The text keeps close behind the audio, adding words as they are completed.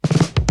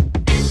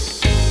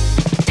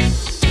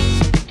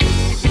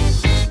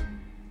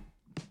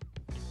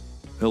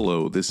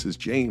Hello, this is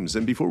James,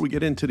 and before we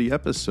get into the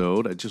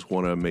episode, I just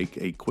want to make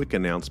a quick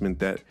announcement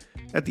that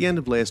at the end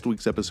of last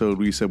week's episode,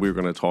 we said we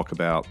were going to talk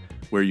about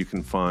where you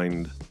can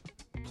find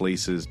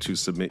places to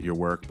submit your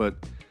work, but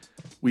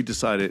we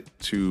decided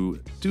to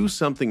do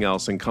something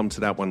else and come to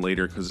that one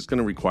later because it's going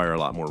to require a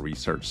lot more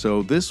research.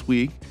 So this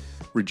week,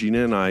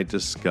 Regina and I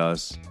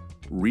discuss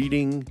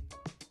reading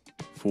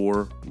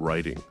for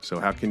writing. So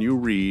how can you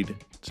read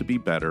to be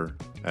better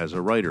as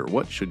a writer?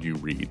 What should you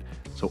read?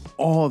 So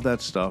all of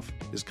that stuff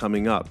is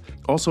coming up.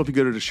 Also, if you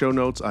go to the show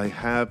notes, I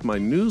have my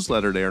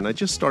newsletter there, and I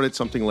just started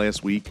something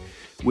last week,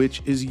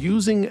 which is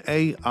using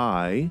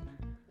AI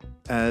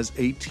as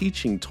a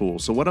teaching tool.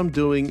 So what I'm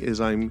doing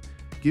is I'm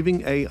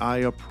giving AI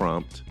a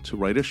prompt to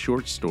write a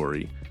short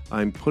story.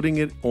 I'm putting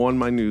it on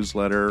my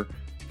newsletter,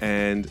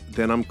 and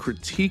then I'm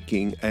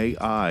critiquing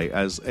AI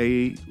as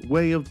a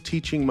way of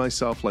teaching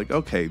myself, like,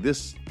 okay,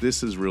 this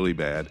is really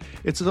bad.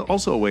 It's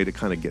also a way to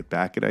kind of get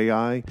back at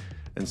AI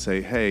and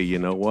say, hey, you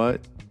know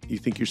what? You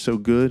think you're so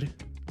good?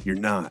 You're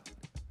not.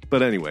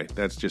 But anyway,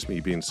 that's just me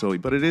being silly.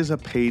 But it is a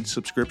paid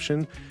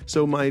subscription.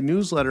 So my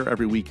newsletter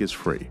every week is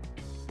free.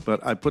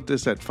 But I put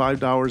this at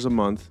 $5 a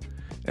month,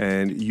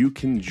 and you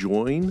can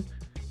join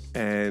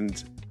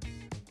and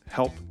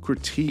help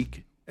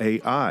critique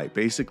AI.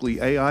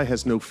 Basically, AI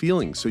has no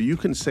feelings. So you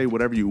can say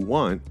whatever you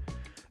want,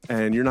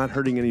 and you're not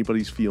hurting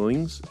anybody's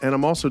feelings. And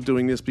I'm also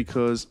doing this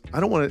because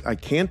I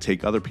can't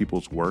take other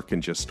people's work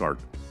and just start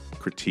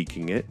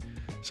critiquing it.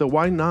 So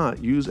why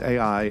not use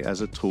AI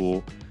as a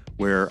tool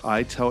where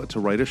I tell it to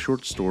write a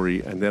short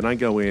story, and then I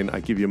go in, I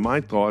give you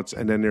my thoughts,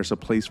 and then there's a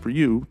place for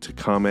you to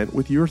comment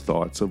with your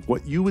thoughts of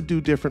what you would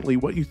do differently,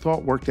 what you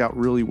thought worked out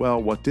really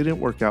well, what didn't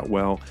work out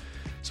well.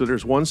 So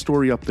there's one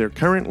story up there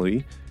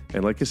currently,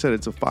 and like I said,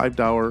 it's a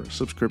 $5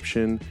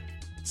 subscription.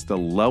 It's the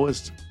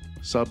lowest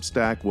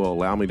Substack will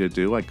allow me to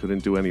do. I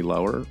couldn't do any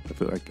lower. I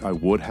feel like I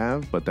would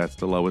have, but that's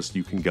the lowest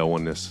you can go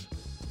on this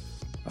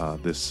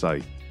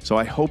site. So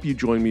I hope you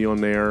join me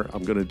on there.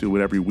 I'm going to do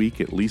it every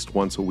week, at least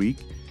once a week.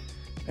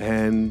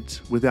 And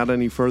without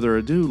any further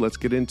ado, let's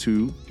get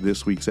into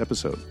this week's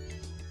episode.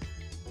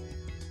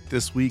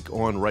 This week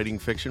on Writing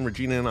Fiction,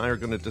 Regina and I are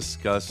going to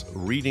discuss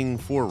reading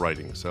for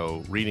writing.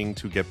 So reading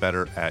to get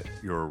better at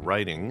your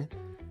writing.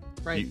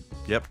 Right.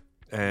 Yep.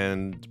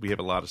 And we have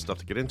a lot of stuff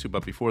to get into.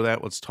 But before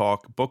that, let's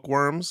talk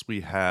bookworms.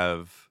 We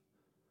have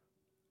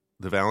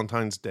the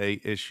Valentine's Day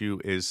issue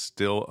is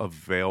still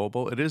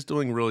available. It is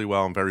doing really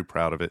well. I'm very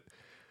proud of it.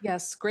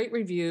 Yes, great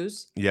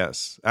reviews.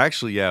 Yes.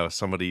 Actually, yeah,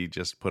 somebody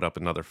just put up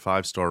another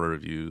 5-star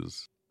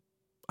reviews.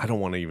 I don't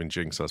want to even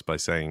jinx us by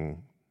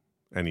saying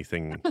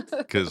anything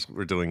because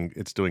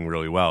it's doing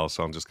really well,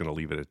 so I'm just going to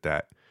leave it at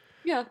that.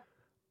 Yeah.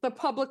 The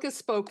public is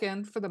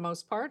spoken for the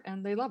most part,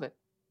 and they love it.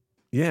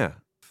 Yeah.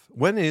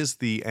 When is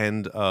the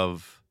end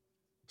of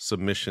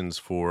submissions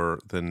for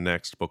the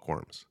next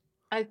bookworms?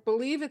 I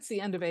believe it's the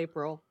end of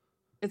April.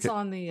 It's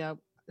on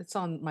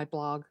my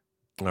blog.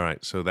 All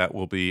right, so that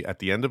will be at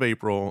the end of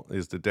April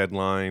is the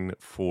deadline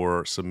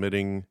for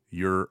submitting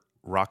your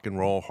rock and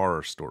roll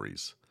horror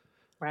stories.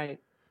 Right.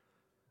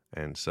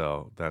 And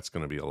so that's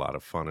going to be a lot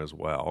of fun as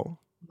well.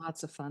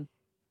 Lots of fun.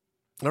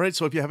 All right,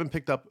 so if you haven't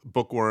picked up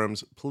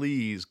bookworms,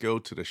 please go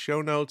to the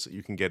show notes.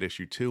 You can get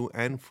issue 2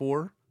 and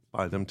 4,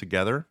 buy them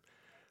together.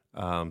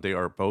 They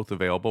are both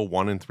available.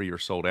 1 and 3 are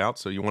sold out,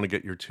 so you want to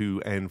get your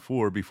 2 and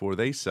 4 before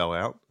they sell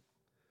out.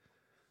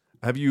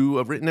 Have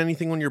you written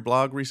anything on your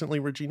blog recently,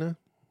 Regina?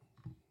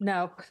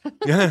 No.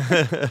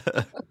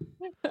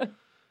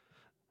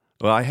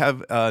 Well, I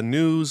have a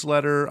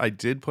newsletter I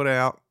did put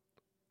out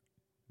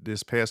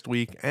this past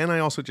week, and I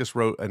also just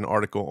wrote an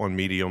article on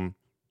Medium,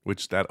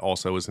 which that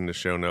also is in the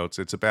show notes.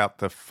 It's about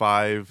the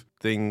 5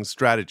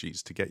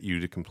 strategies to get you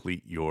to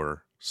complete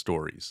your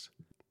stories.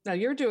 Now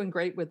you're doing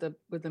great with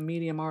the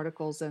Medium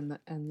articles and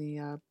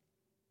the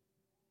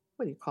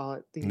what do you call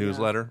it? The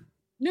newsletter.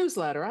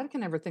 Newsletter. I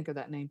can never think of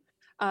that name.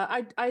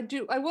 I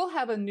will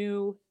have a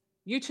new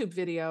YouTube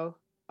video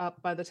up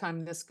by the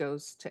time this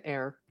goes to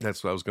air.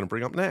 That's what I was going to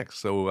bring up next.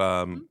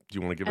 So do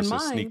you want to give us a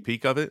sneak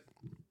peek of it?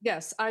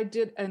 Yes, I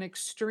did an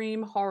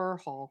extreme horror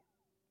haul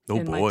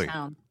in my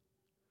town.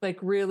 Like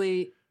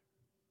really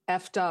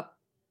effed up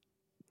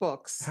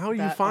books. How are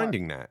you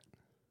finding that?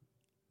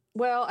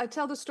 Well, I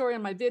tell the story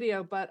in my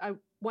video, but I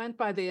went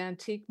by the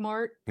antique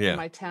mart in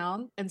my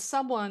town, and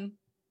someone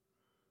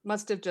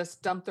must have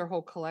just dumped their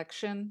whole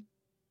collection.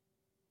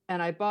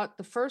 And I bought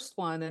the first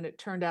one, and it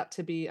turned out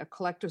to be a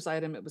collector's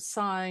item. It was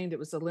signed. It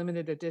was a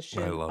limited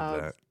edition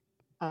of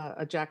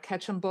a Jack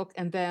Ketchum book.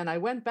 And then I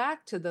went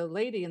back to the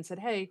lady and said,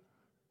 hey,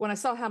 when I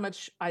saw how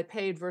much I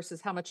paid versus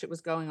how much it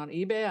was going on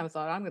eBay, I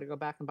thought, I'm going to go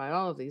back and buy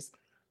all of these.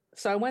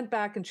 So I went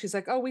back, and she's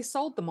like, oh, we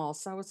sold them all.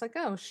 So I was like,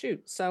 oh,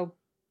 shoot. So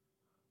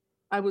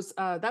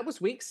that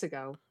was weeks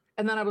ago.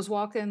 And then I was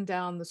walking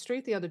down the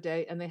street the other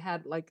day, and they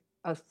had like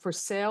a for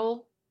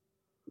sale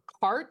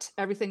cart,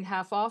 everything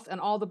half off, and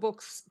all the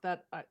books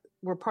that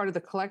were part of the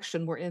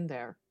collection were in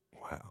there.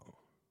 Wow.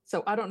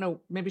 So I don't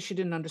know, maybe she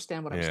didn't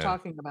understand what I was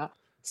talking about.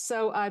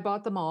 So I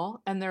bought them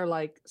all, and they're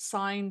like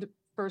signed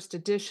first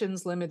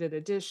editions, limited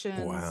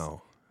editions.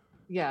 Wow.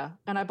 Yeah.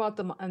 And I bought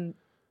them, and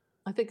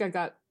I think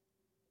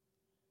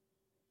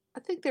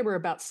they were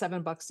about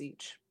 $7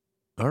 each.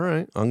 All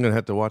right. I'm going to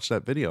have to watch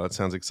that video. That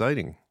sounds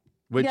exciting.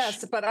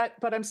 Yes, but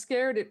I'm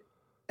scared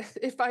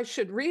if I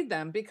should read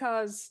them,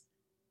 because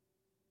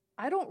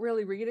I don't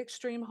really read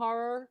extreme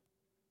horror.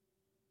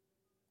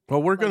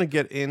 Well, we're going to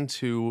get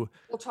into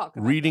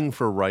reading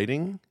for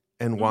writing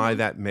and why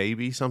that may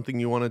be something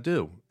you want to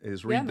do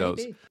is read those.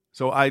 Maybe.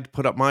 So I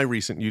put up my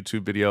recent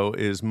YouTube video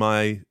is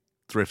my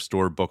thrift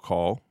store book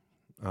haul.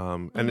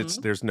 And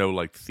there's no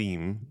like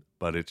theme,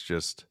 but it's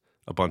just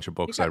a bunch of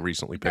books I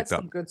recently picked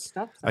up. Some good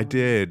stuff. I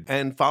did.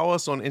 And follow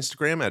us on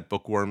Instagram at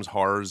Bookworms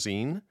Horror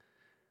Zine.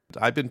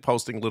 I've been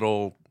posting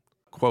little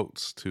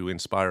quotes to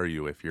inspire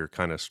you if you're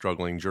kind of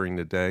struggling during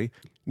the day.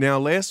 Now,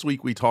 last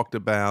week we talked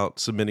about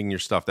submitting your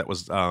stuff. That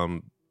was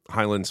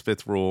Highland's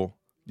fifth rule.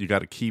 You got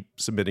to keep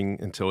submitting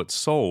until it's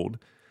sold.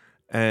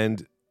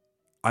 And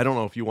I don't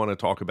know if you want to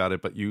talk about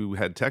it, but you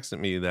had texted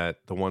me that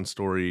the one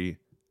story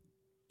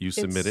you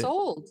submitted. It's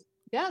sold.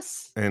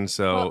 Yes. And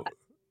so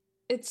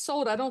it's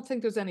sold. I don't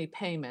think there's any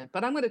payment,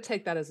 but I'm going to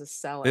take that as a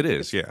sell. It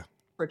is, yeah.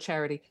 For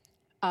charity.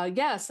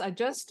 Yes, I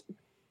just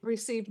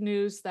received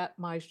news that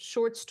my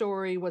short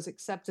story was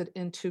accepted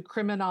into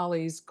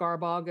Criminali's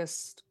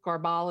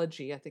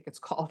Garbology, I think it's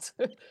called.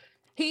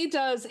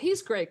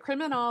 He's great.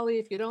 Criminali,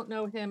 if you don't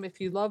know him, if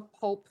you love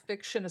pulp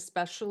fiction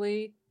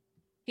especially,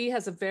 he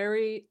has a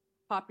very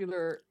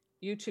popular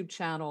YouTube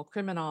channel,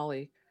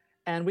 Criminali,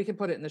 and we can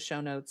put it in the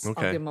show notes.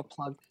 Okay. I'll give him a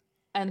plug.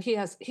 And he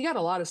got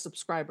a lot of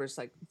subscribers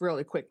like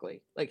really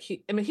quickly. Like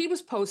he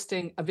was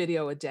posting a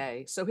video a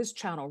day. So his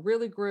channel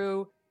really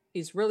grew.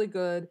 He's really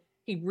good.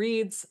 He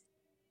reads.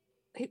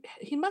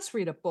 He must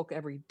read a book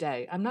every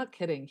day. I'm not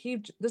kidding.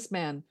 This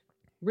man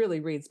really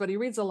reads, but he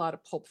reads a lot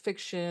of pulp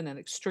fiction and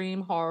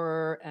extreme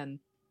horror and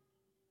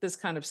this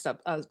kind of stuff,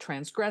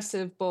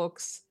 transgressive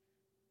books.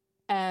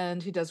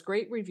 And he does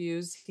great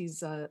reviews.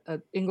 He's an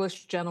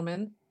English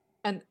gentleman.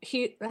 And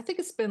I think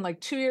it's been like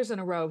 2 years in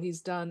a row,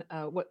 he's done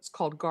what's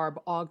called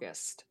Garb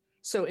August.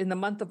 So in the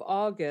month of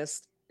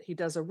August, he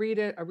does a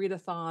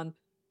readathon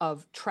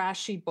of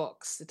trashy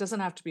books. It doesn't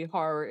have to be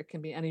horror. It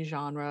can be any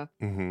genre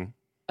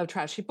of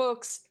trashy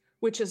books,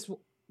 which is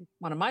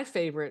one of my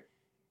favorite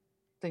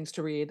things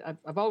to read.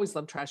 I've always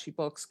loved trashy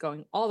books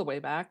going all the way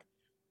back.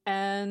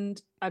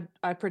 And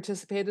I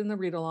participated in the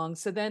read-along.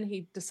 So then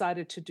he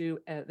decided to do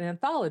an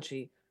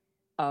anthology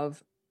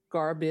of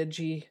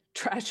garbagey,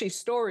 trashy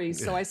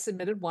stories. So I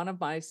submitted one of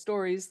my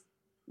stories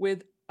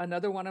with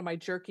another one of my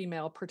jerky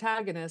male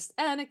protagonists,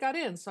 and it got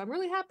in. So I'm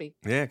really happy.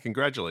 Yeah,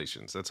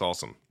 congratulations. That's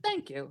awesome.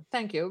 Thank you.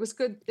 It was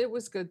good. It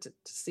was good to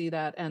see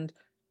that. And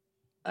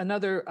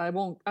another, I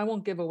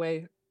won't give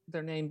away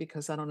their name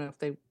because I don't know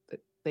if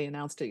they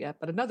announced it yet,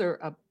 but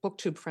another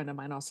BookTube friend of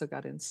mine also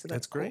got in. So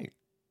that's great. Cool.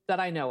 That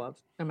I know of.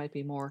 There might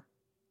be more.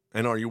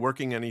 And are you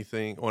working on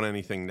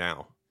anything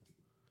now?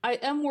 I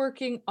am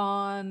working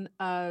on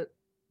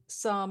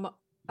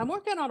I'm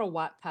working on a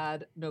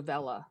Wattpad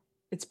novella.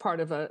 It's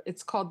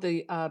it's called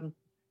it's on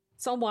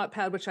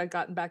Wattpad, which I've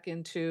gotten back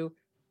into.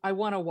 I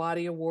won a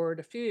Waddy Award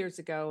a few years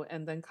ago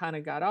and then kind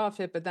of got off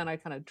it, but then I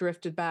kind of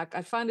drifted back.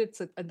 I find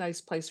it's a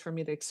nice place for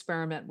me to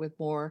experiment with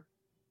more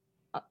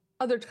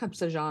other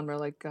types of genre,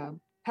 like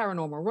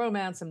paranormal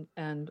romance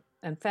and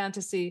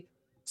fantasy.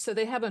 So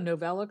they have a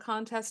novella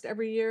contest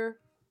every year.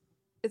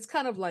 It's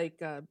kind of like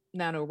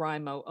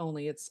NaNoWriMo,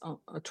 only it's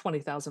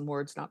 20,000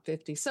 words, not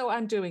 50. So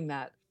I'm doing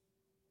that.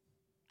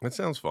 That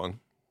sounds fun.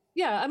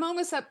 Yeah, I'm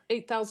almost at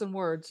 8,000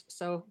 words,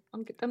 so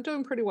I'm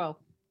doing pretty well.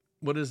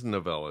 What is the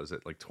novella? Is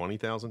it like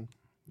 20,000?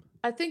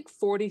 I think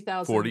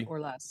 40,000 or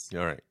less.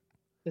 All right.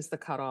 Is the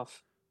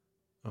cutoff.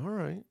 All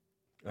right.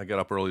 I got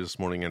up early this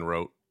morning and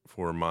wrote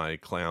for my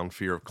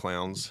Fear of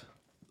Clowns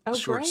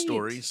short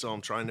story, so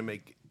I'm trying to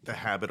make the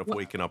habit of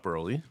waking up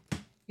early.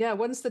 Yeah,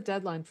 when's the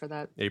deadline for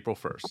that? April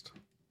 1st.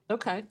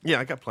 Okay. Yeah,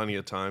 I got plenty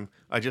of time.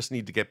 I just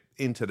need to get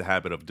into the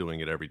habit of doing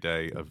it every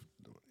day, of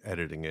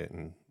editing it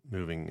and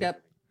moving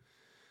it.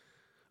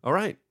 All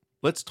right.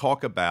 Let's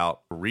talk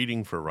about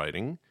reading for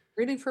writing.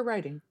 Reading for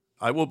writing.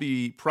 I will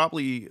be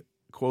probably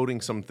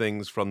quoting some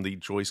things from the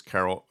Joyce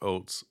Carol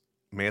Oates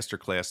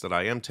masterclass that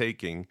I am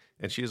taking,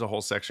 and she has a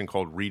whole section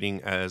called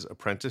Reading as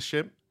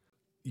Apprenticeship.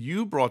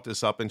 You brought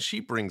this up, and she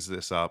brings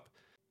this up.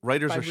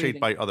 Writers are shaped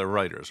by other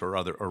writers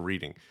or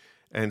reading.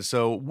 And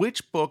so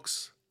which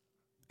books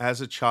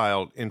as a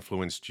child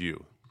influenced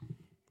you?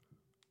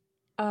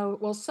 Oh,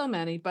 well, so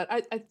many. But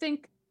I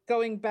think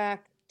going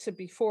back to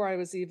before I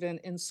was even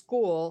in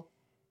school,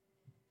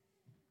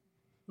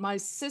 my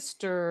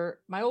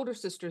older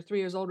sister, 3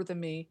 years older than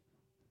me,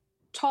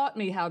 taught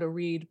me how to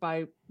read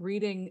by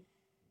reading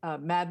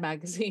Mad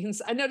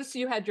magazines. I noticed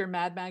you had your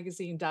Mad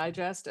magazine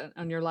digest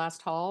on your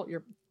last haul.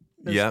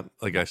 Yeah,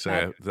 like I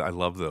say, I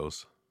love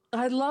those.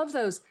 I love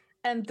those.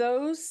 And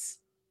those,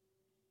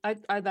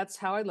 that's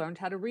how I learned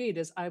how to read,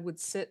 is I would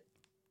sit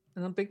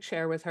in a big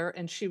chair with her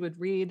and she would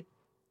read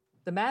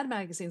the Mad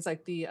magazines,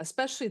 like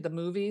especially the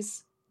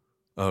movies.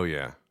 Oh,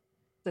 yeah.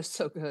 They're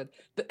so good.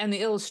 And the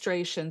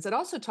illustrations. It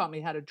also taught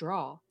me how to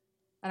draw.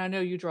 And I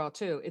know you draw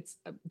too. It's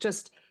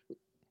just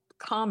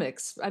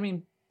comics. I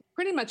mean,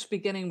 pretty much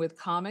beginning with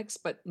comics,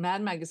 but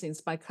Mad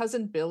magazines. My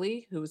cousin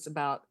Billy,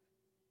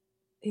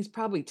 he's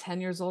probably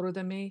 10 years older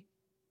than me.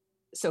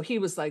 So he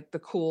was like the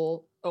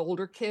cool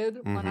older kid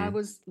when I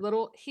was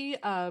little. He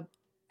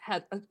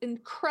had an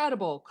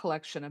incredible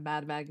collection of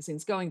Mad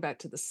magazines going back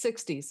to the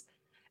 60s.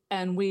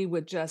 And we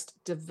would just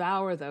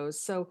devour those.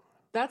 So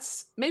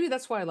maybe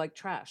that's why I like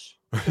trash,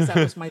 because that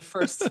was my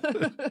first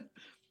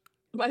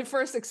my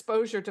first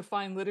exposure to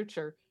fine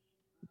literature.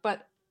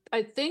 But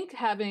I think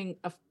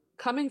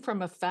coming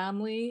from a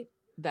family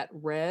that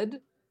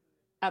read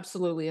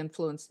absolutely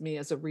influenced me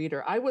as a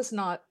reader. I was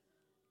not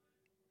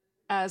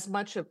as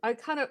much of,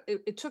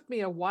 it took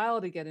me a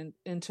while to get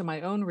into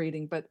my own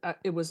reading, but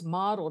it was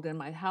modeled in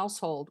my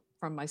household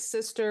from my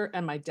sister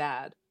and my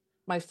dad.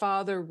 My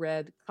father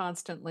read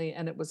constantly,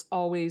 and it was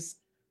always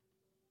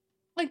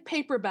like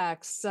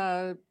paperbacks.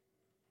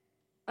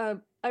 I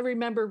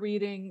remember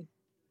reading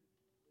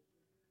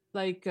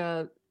like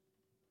the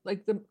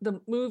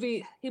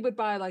movie. He would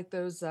buy like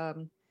those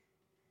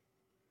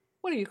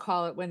what do you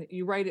call it when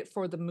you write it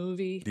for the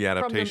movie? The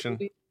adaptation. From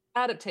the movie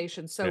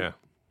adaptation. So yeah.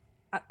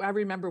 I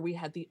remember we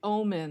had The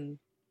Omen.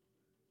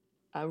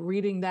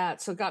 Reading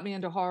that, so it got me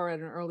into horror at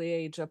an early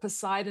age. A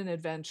Poseidon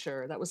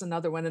Adventure, that was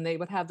another one, and they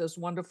would have those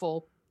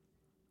wonderful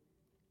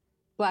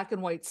black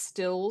and white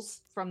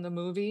stills from the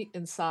movie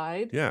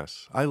inside.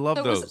 Yes, I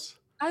love those.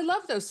 I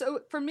love those. So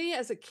for me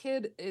as a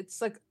kid,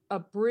 it's like a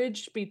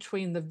bridge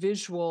between the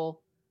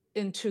visual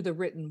into the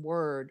written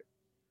word,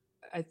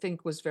 I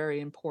think was very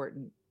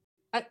important.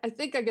 I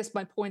guess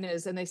my point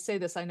is, and they say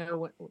this, I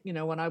know,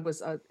 when I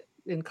was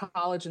in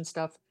college and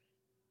stuff,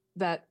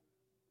 that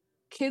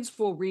kids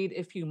will read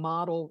if you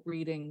model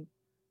reading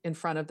in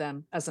front of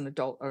them as an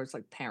adult, or it's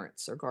like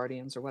parents or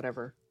guardians or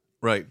whatever.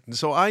 Right.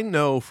 So I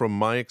know from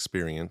my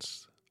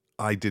experience,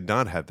 I did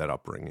not have that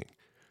upbringing,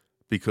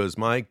 because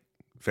my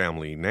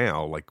family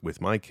now, like with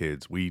my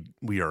kids, we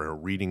are a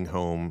reading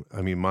home.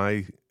 I mean,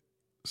 my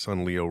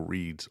son Leo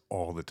reads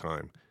all the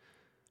time.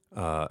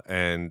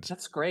 And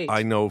that's great.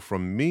 I know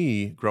from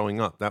me growing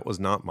up, that was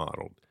not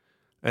modeled.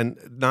 And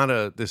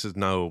this is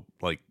no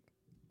like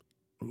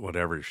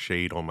whatever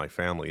shade on my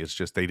family. It's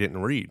just they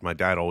didn't read. My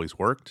dad always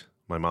worked.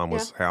 My mom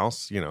was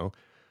house,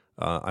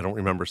 I don't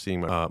remember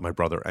seeing my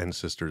brother and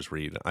sisters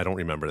read. I don't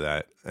remember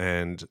that.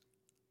 And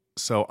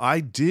so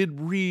I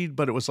did read,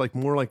 but it was like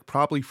more like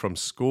probably from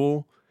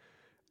school.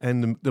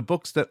 And the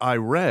books that I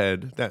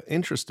read that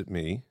interested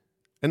me,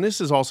 and this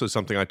is also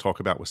something I talk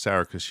about with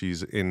Sarah because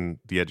she's in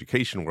the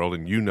education world,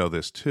 and you know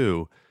this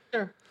too,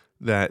 sure,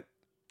 that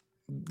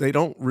they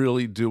don't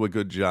really do a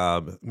good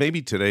job.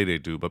 Maybe today they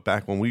do, but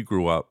back when we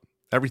grew up,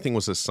 everything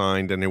was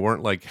assigned, and they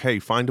weren't like, hey,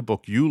 find a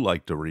book you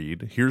like to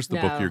read. Here's the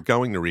book you're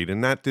going to read.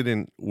 And that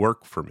didn't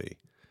work for me.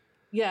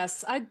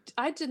 Yes,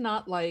 I did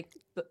not like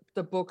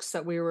the books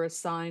that we were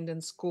assigned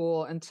in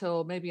school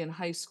until maybe in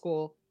high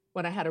school,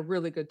 when I had a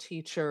really good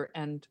teacher,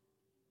 and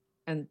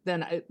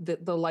then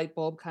the light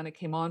bulb kind of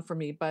came on for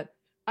me. But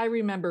I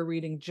remember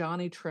reading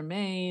Johnny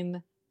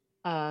Tremain,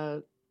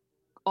 All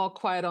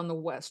Quiet on the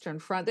Western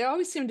Front. They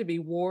always seemed to be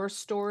war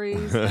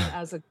stories. And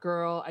as a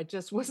girl, I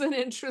just wasn't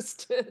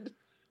interested.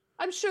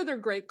 I'm sure they're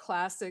great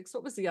classics.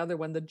 What was the other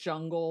one? The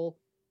Jungle.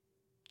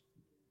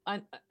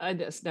 I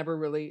just never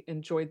really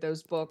enjoyed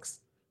those books.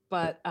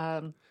 But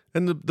and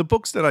the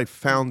books that I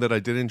found that I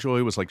did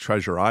enjoy was like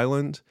Treasure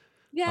Island.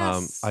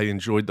 Yes. I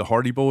enjoyed the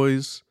Hardy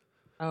Boys.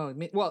 Oh,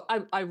 well,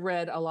 I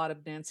read a lot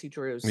of Nancy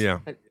Drew's. Yeah.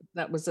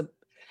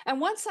 And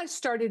once I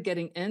started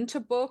getting into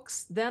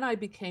books, then I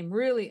became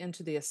really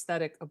into the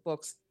aesthetic of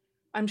books.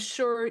 I'm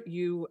sure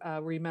you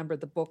remember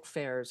the book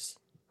fairs.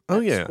 Oh,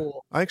 yeah.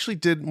 School. I actually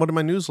did. One of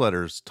my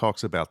newsletters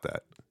talks about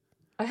that.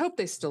 I hope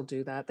they still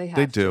do that. They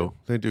do.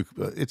 They do.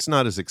 It's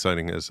not as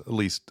exciting as, at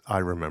least I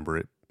remember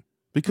it.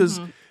 Because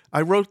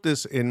I wrote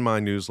this in my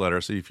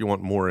newsletter, so if you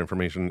want more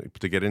information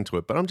to get into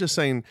it. But I'm just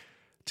saying,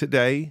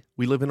 today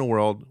we live in a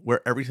world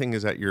where everything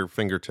is at your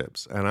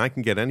fingertips. And I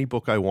can get any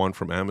book I want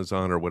from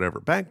Amazon or whatever.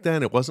 Back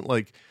then, it wasn't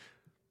like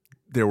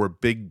there were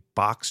big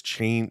box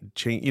chain,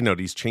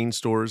 these chain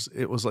stores.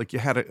 It was like you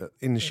had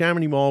in the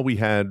Chamonix Mall, we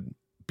had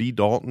B.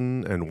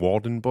 Dalton and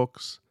Walden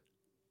books,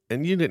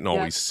 and you didn't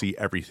always see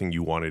everything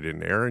you wanted in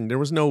there, and there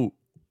was no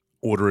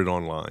order it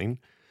online.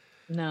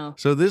 No.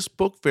 So this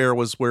book fair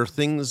was where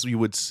things you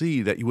would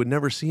see that you would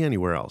never see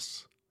anywhere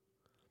else.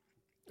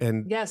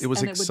 And it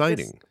was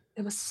exciting.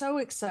 It was so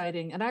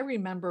exciting. And I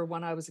remember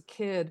when I was a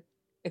kid,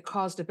 it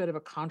caused a bit of a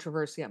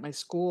controversy at my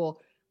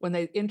school when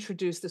they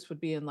introduced, this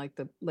would be in like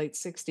the late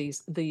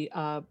 60s,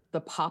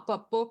 the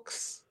pop-up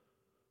books.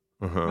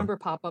 Remember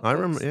pop-up books? I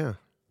remember, yeah.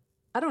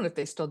 I don't know if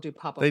they still do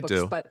pop-up books,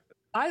 do. But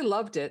I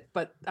loved it.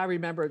 But I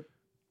remember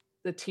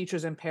the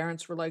teachers and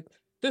parents were like,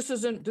 this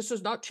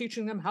is not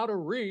teaching them how to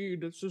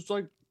read. This is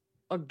like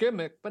a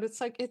gimmick. But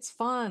it's like, it's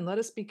fun. Let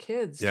us be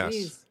kids. Yes.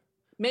 Jeez.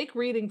 Make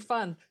reading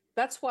fun.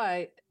 That's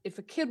why if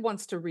a kid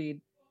wants to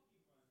read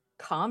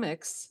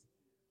comics,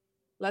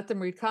 let them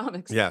read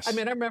comics. Yes. I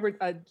mean, I remember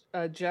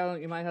Joe,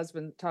 my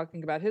husband,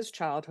 talking about his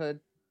childhood.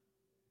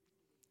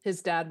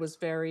 His dad was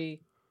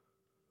very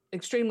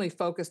extremely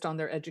focused on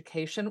their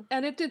education.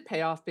 And it did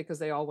pay off because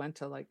they all went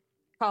to like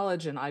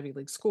college and Ivy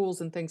League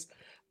schools and things.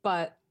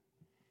 But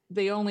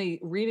the only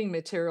reading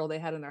material they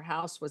had in their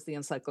house was the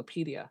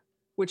encyclopedia,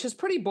 which is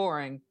pretty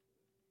boring.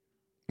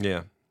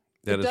 Yeah,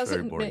 that is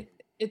very boring.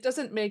 It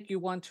doesn't make you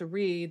want to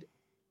read.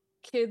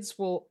 Kids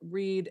will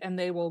read and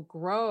they will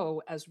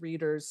grow as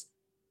readers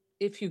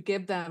if you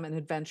give them an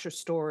adventure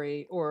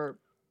story or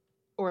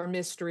a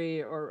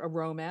mystery or a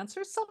romance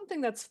or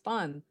something that's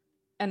fun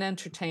and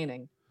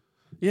entertaining,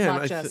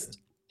 not just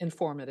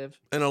informative.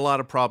 And a lot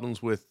of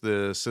problems with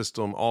the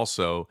system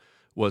also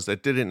was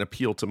that didn't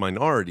appeal to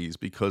minorities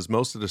because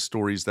most of the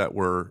stories that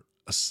were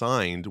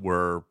assigned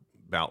were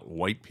about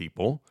white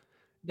people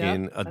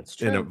in an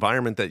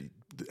environment that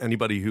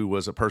anybody who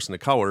was a person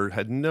of color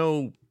had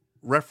no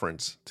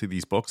reference to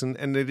these books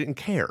and they didn't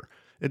care.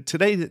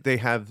 Today they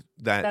have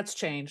that. That's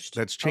changed.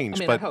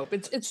 But I hope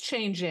it's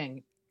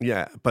changing.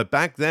 Yeah, but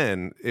back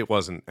then it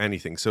wasn't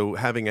anything. So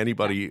having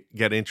anybody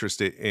get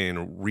interested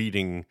in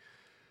reading,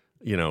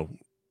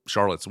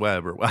 Charlotte's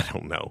Web or I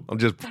don't know. I'm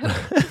just,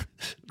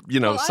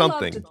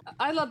 something.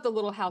 I love the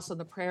Little House on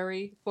the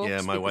Prairie books.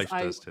 Yeah, my wife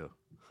does too.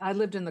 I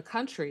lived in the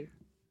country,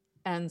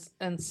 and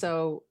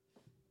so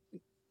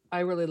I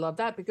really love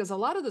that because a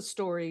lot of the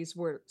stories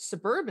were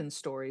suburban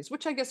stories,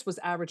 which I guess was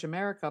average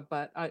America,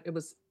 but it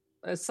was,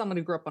 as someone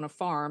who grew up on a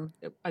farm,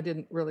 I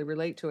didn't really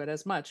relate to it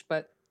as much,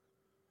 but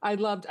I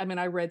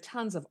read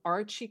tons of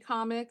Archie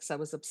comics. I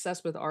was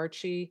obsessed with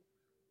Archie.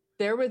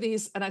 There were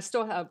these, and I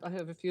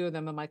have a few of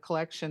them in my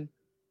collection.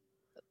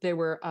 They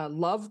were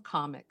love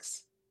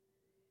comics.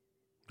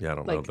 Yeah, I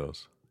don't know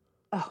those.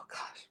 Oh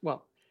gosh.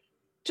 Well,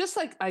 just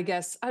like, I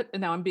guess,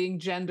 now I'm being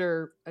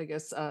gender,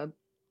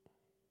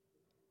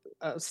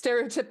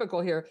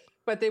 stereotypical here,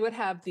 but they would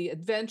have the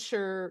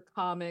adventure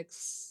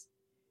comics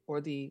or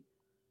the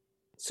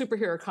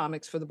superhero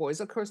comics for the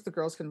boys. Of course, the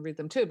girls can read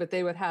them too, but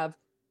they would have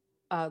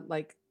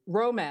like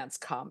romance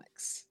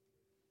comics,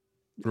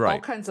 right? All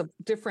kinds of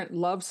different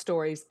love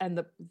stories,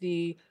 and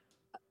the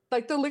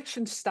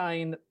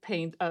Liechtenstein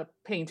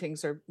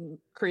paintings are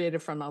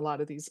created from a lot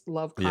of these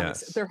love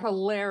comics. Yes. They're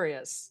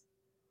hilarious.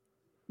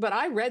 But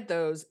I read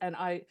those, and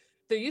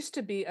there used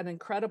to be an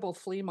incredible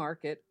flea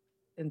market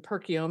in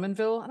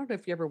Perkiomenville. I don't know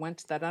if you ever went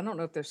to that. I don't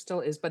know if there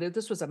still is, but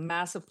this was a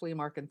massive flea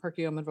market in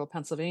Perkiomenville,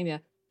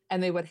 Pennsylvania,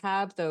 and they would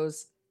have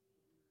those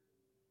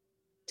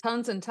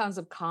tons and tons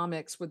of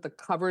comics with the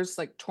covers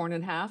like torn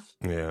in half.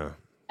 Yeah.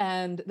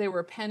 And they were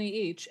a penny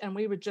each. And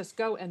we would just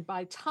go and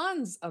buy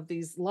tons of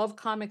these love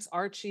comics,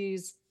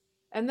 Archies,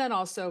 and then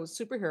also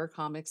superhero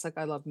comics. Like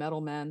I love Metal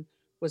Men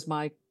was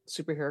my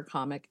superhero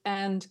comic.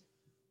 And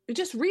we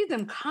just read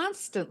them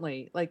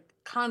constantly.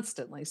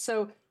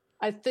 So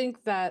I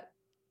think that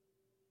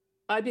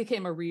I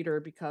became a reader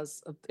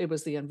because it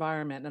was the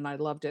environment and I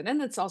loved it.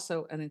 And it's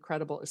also an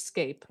incredible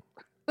escape.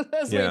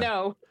 As we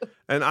know.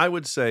 And I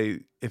would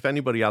say if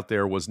anybody out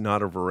there was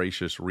not a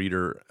voracious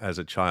reader as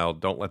a child,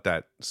 don't let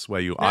that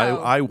sway you.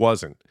 No. I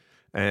wasn't.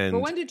 And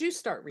but when did you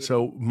start reading?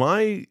 So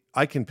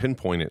I can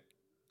pinpoint it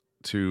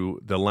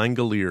to the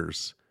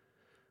Langoliers.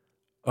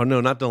 Oh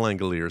no, not the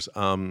Langoliers.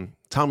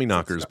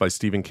 Tommyknockers by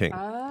Stephen King.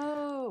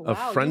 Oh, wow. A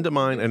friend of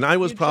mine, and I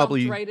was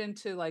probably right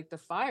into like the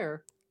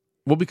fire.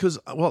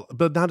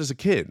 But not as a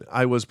kid.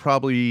 I was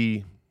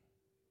probably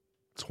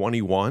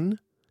 21.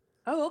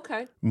 Oh,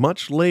 okay.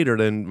 Much later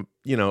than,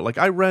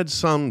 I read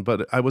some,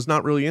 but I was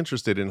not really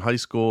interested in high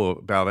school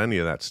about any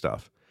of that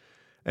stuff.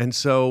 And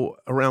so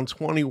around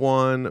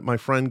 21, my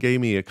friend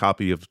gave me a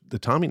copy of the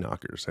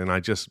Tommyknockers, and I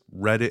just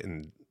read it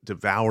and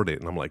devoured it.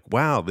 And I'm like,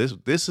 wow,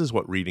 this is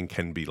what reading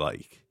can be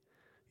like,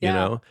 you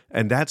know?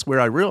 And that's where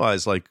I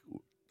realized, like,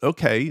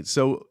 okay,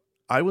 so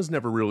I was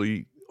never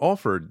really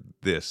offered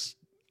this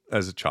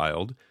as a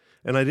child,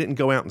 and I didn't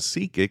go out and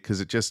seek it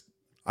because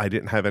I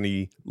didn't have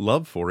any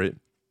love for it.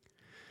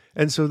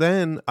 And so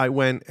then I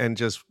went and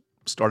just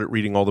started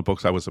reading all the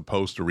books I was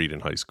supposed to read in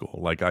high school.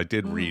 Like I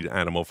did read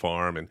Animal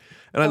Farm, and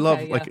I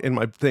love, like in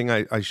my thing,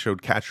 I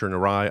showed Catcher in the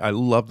Rye. I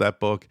love that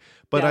book,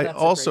 but I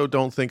also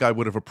don't think I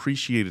would have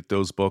appreciated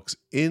those books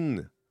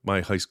in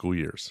my high school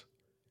years.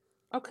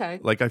 Okay.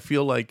 Like I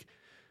feel like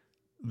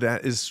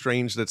that is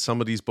strange that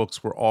some of these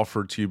books were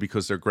offered to you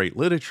because they're great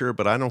literature,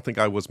 but I don't think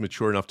I was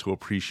mature enough to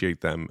appreciate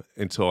them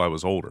until I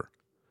was older.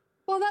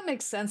 Well, that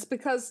makes sense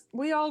because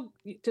we all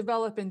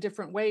develop in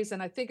different ways.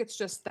 And I think it's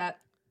just that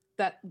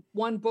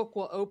one book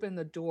will open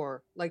the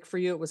door. Like for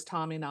you, it was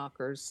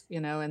Tommyknockers,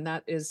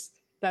 and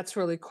that's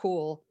really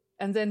cool.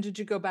 And then did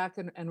you go back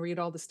and read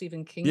all the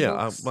Stephen King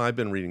books? Yeah, I've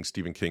been reading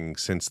Stephen King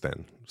since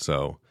then.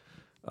 So,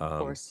 of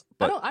course.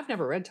 I've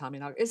never read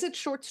Tommyknockers. Is it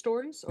short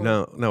stories? Or?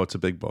 No, it's a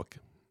big book.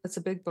 It's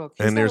a big book.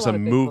 And there's a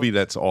movie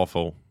that's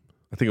awful.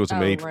 I think it was a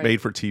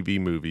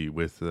made-for-TV movie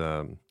with...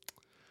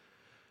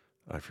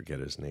 I forget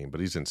his name, but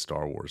he's in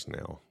Star Wars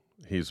now.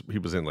 He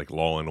was in like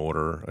Law and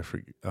Order. I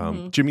forget.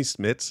 Jimmy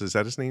Smits, is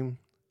that his name?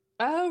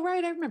 Oh,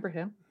 right, I remember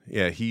him.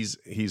 Yeah, he's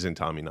in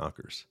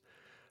Tommyknockers.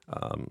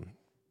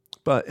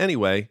 But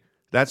anyway,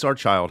 that's our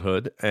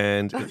childhood,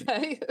 and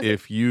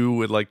if you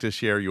would like to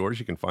share yours,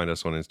 you can find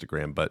us on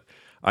Instagram. But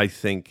I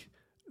think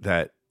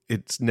that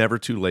it's never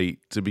too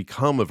late to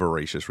become a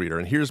voracious reader.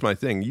 And here's my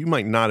thing. You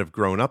might not have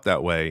grown up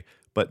that way,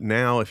 but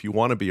now if you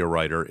want to be a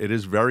writer, it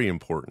is very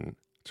important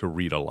to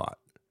read a lot.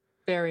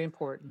 Very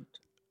important.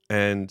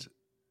 And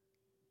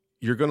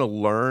you're going to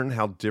learn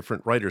how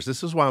different writers.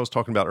 This is why I was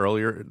talking about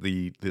earlier,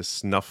 this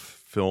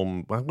snuff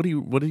film. What do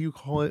you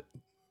call it?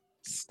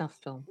 Snuff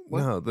film.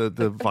 What? No,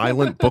 the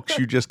violent books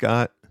you just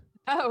got.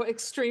 Oh,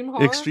 extreme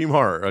horror. Extreme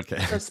horror. Okay.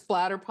 Or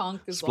splatterpunk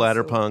is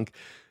splatterpunk.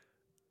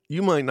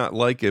 You might not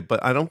like it,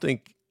 but I don't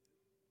think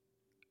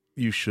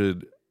you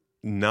should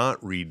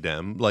not read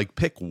them. Like,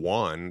 pick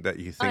one that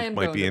you think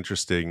might be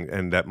interesting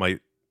and that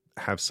might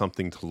have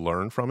something to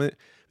learn from it,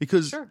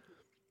 because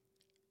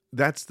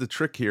that's the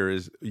trick here.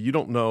 Is you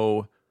don't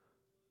know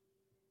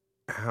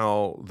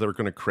how they're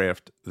going to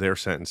craft their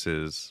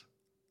sentences,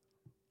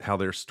 how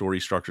their story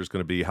structure is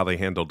going to be, how they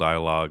handle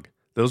dialogue.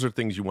 Those are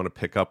things you want to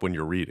pick up when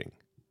you're reading.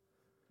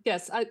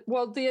 Yes.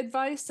 Well, the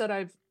advice that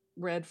I've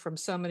read from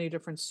so many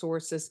different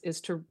sources is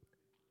to,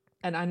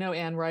 and I know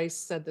Anne Rice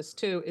said this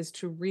too, is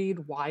to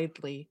read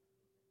widely,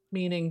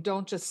 meaning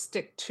don't just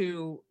stick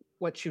to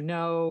what you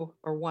know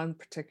or one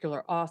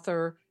particular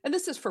author. And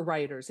this is for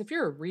writers. If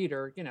you're a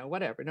reader,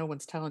 whatever, no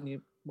one's telling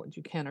you what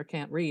you can or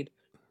can't read.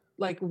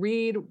 Like,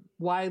 read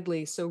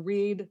widely. So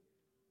read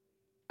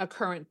a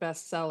current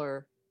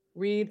bestseller,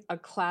 read a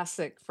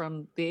classic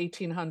from the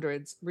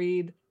 1800s,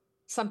 read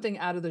something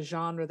out of the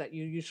genre that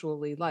you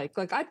usually like.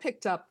 Like,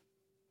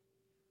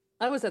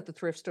 I was at the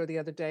thrift store the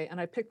other day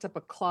and I picked up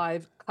a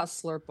Clive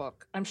Cussler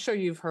book. I'm sure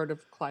you've heard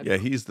of Clive. Yeah,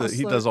 he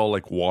does all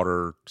like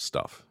water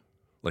stuff,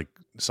 like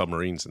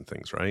submarines and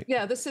things, right?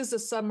 Yeah, this is a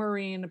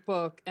submarine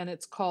book and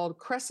it's called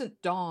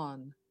Crescent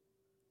Dawn.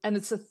 And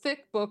it's a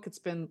thick book. It's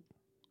been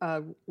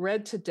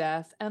read to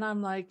death. And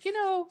I'm like,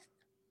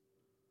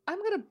 I'm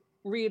going to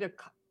read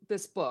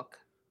this book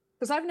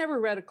because I've never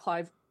read a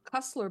Clive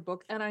Cussler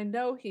book. And I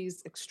know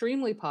he's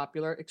extremely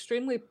popular,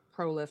 extremely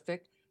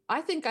prolific.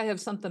 I think I have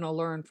something to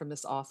learn from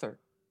this author.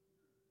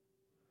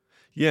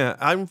 Yeah,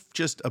 I'm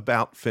just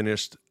about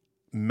finished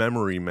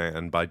Memory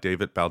Man by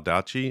David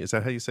Baldacci. Is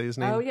that how you say his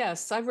name? Oh,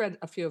 yes. I've read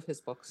a few of his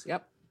books.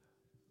 Yep.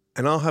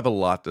 And I'll have a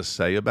lot to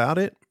say about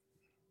it,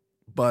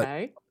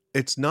 but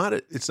it's not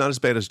as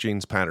bad as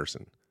James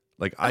Patterson.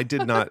 Like, I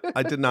did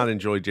not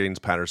enjoy James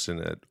Patterson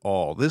at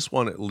all. This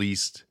one, at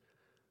least,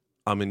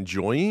 I'm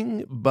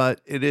enjoying,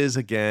 but it is,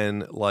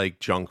 again, like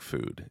junk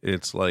food.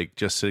 It's like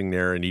just sitting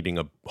there and eating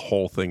a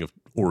whole thing of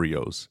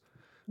Oreos.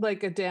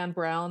 Like a Dan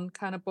Brown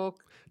kind of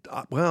book?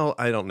 Well,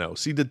 I don't know.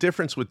 See, the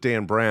difference with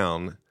Dan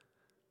Brown,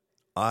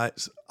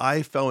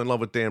 I fell in love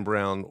with Dan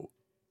Brown,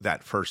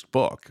 that first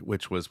book,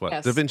 which was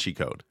Da Vinci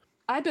Code.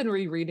 I've been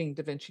rereading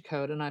Da Vinci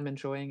Code, and I'm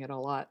enjoying it a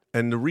lot.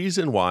 And the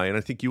reason why, and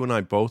I think you and I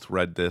both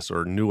read this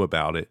or knew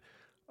about it,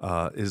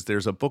 is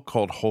there's a book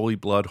called Holy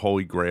Blood,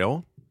 Holy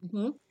Grail.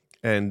 Mm-hmm.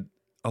 And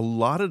a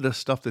lot of the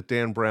stuff that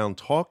Dan Brown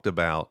talked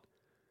about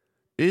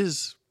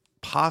is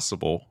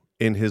possible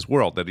in his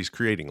world that he's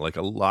creating. Like,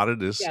 a lot of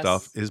this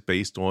stuff is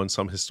based on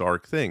some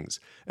historic things.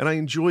 And I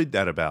enjoyed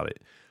that about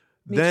it.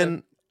 Me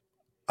then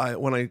too.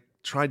 When I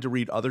tried to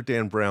read other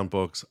Dan Brown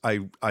books,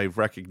 I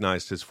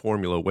recognized his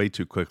formula way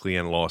too quickly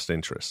and lost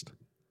interest.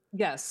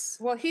 Yes.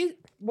 Well,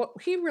 what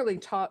he really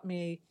taught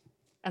me,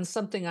 and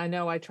something I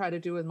know I try to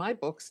do in my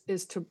books,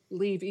 is to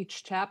leave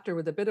each chapter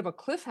with a bit of a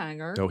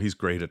cliffhanger. Oh, he's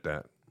great at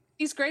that.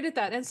 He's great at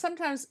that. And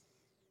sometimes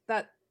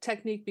that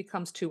technique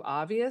becomes too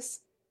obvious.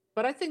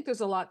 But I think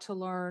there's a lot to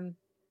learn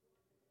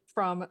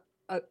from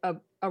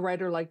a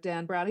writer like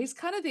Dan Brown. He's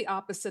kind of the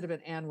opposite of an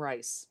Anne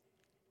Rice.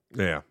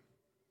 Yeah.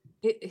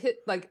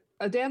 Like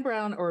a Dan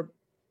Brown or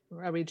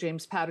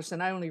James Patterson.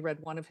 I only read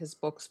one of his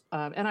books.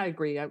 And I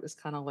agree. I was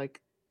kind of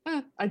like,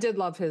 I did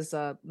love his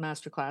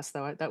masterclass,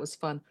 though. That was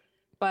fun.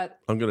 But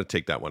I'm going to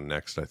take that one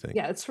next, I think.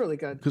 Yeah, it's really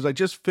good. Because I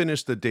just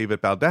finished the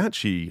David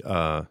Baldacci.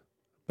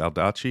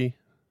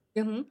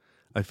 Mm-hmm.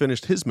 I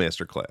finished his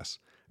masterclass,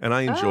 and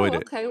I enjoyed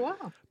it. Okay,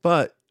 wow.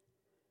 But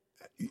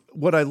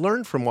what I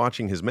learned from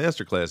watching his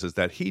masterclass is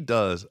that he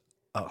does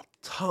a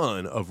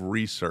ton of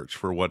research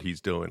for what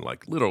he's doing,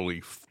 like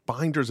literally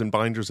binders and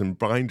binders and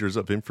binders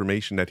of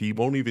information that he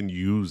won't even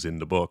use in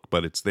the book,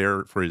 but it's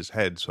there for his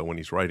head. So when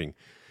he's writing,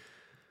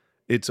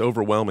 it's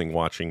overwhelming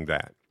watching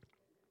that.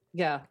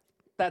 Yeah,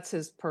 that's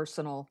his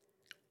personal.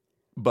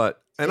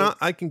 But, and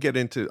I can get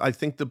into, I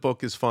think the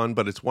book is fun,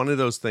 but it's one of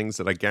those things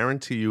that I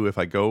guarantee you, if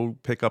I go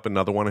pick up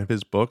another one of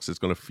his books, it's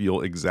going to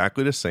feel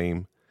exactly the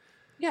same.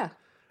 Yeah.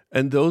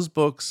 And those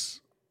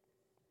books,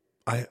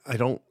 I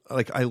don't,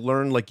 like, I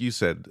learned, like you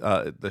said,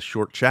 the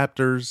short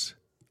chapters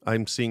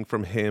I'm seeing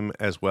from him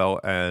as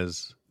well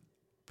as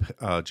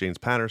James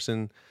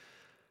Patterson.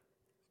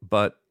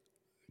 But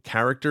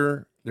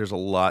character, there's a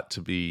lot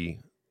to be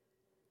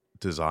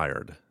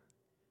desired.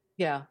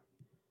 Yeah.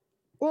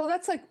 Well,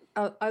 that's like,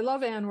 I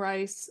love Anne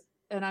Rice,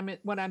 and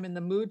when I'm in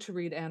the mood to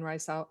read Anne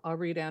Rice, I'll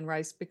read Anne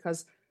Rice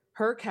because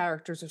her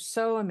characters are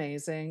so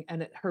amazing,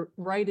 and her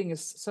writing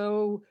is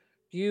so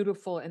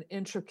beautiful and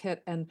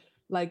intricate, and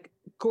like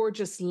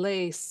gorgeous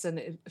lace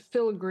and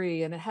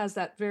filigree, and it has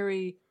that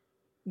very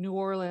New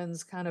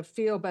Orleans kind of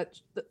feel. But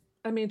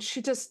I mean,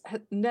 she just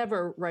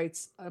never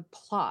writes a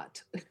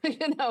plot,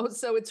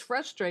 so it's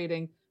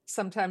frustrating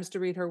sometimes to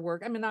read her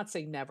work. I mean, not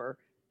say never,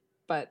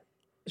 but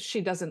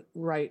she doesn't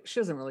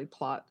really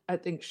plot. I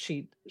think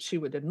she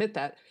would admit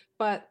that.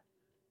 But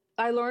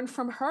I learned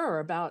from her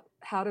about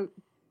how to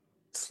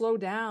slow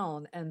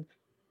down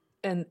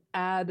and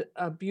add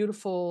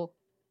beautiful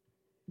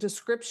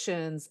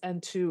descriptions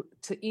and to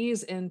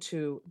ease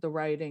into the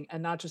writing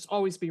and not just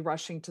always be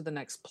rushing to the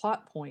next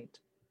plot point.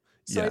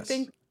 So yes. I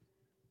think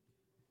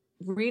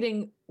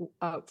reading,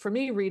 for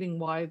me, reading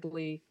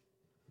widely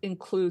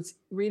includes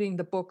reading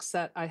the books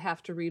that I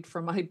have to read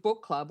for my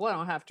book club. Well, I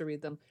don't have to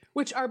read them,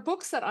 which are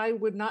books that I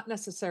would not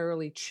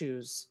necessarily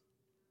choose.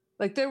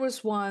 Like there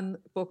was one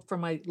book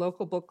from my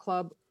local book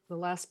club. The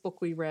last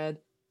book we read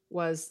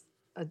was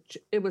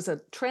it was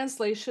a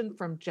translation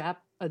from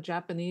a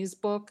Japanese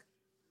book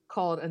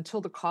called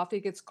Until the Coffee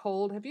Gets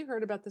Cold. Have you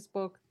heard about this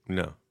book?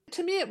 No.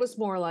 To me, it was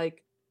more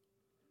like,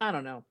 I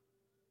don't know.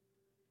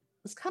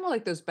 It's kind of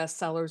like those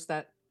bestsellers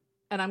that,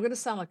 and I'm going to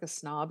sound like a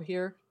snob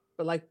here,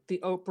 but like the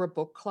Oprah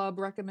Book Club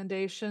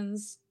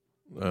recommendations,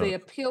 they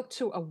appeal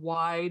to a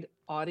wide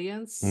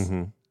audience.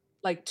 Mm-hmm.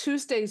 Like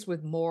Tuesdays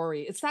with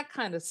Maury. It's that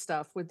kind of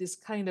stuff with this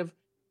kind of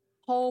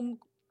homey,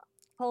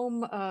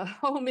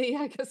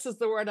 I guess is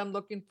the word I'm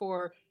looking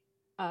for,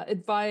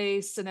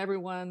 advice, and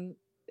everyone,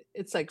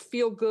 it's like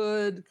feel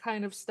good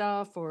kind of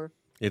stuff, or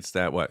it's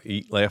that what,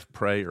 Eat, Laugh,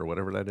 Pray, or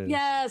whatever that is.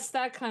 Yes,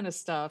 that kind of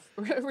stuff.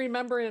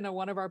 Remember in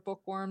one of our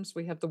bookworms,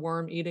 we have the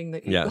worm eating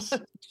the Yes.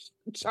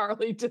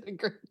 Charlie did a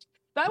great.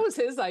 That was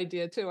his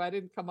idea too. I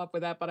didn't come up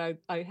with that, but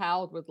I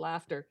howled with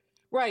laughter.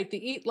 Right,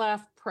 the Eat,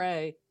 Laugh,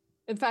 Pray.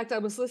 In fact, I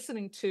was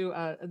listening to,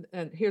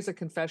 and here's a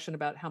confession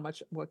about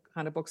what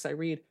kind of books I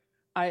read.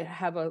 I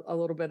have a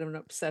little bit of an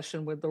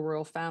obsession with the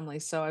royal family,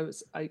 so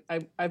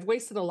I've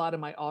wasted a lot of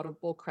my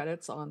Audible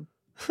credits on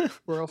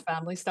royal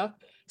family stuff.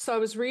 So I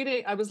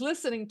was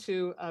listening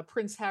to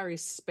Prince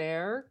Harry's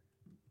Spare,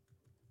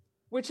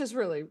 which is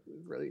really,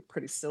 really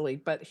pretty silly.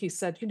 But he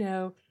said,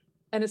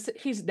 and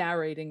he's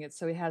narrating it,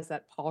 so he has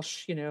that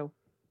posh,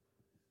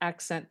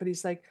 accent. But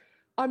he's like,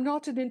 I'm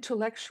not an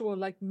intellectual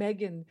like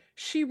Meghan.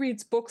 She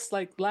reads books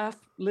like Laugh,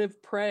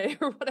 Live, Pray,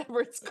 or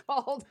whatever it's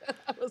called. And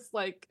I was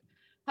like,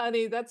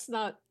 honey, that's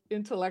not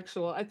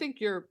intellectual. I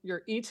think your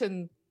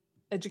Eton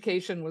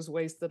education was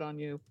wasted on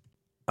you.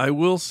 I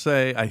will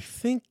say, I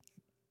think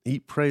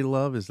Eat, Pray,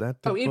 Love, is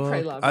that the book? Eat,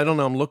 Pray, Love. I don't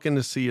know. I'm looking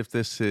to see if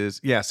this is.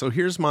 Yeah, so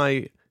here's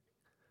my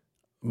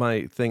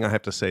thing I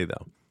have to say,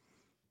 though.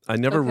 I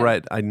never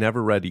read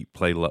Eat,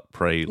 Pray, Love.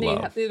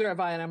 Neither have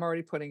I, and I'm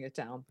already putting it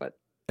down.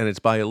 And it's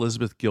by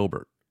Elizabeth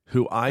Gilbert,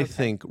 who I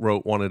think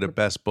wrote one of the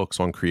best books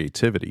on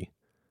creativity.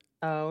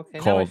 Oh, okay.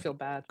 Now I feel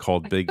bad.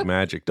 Called Big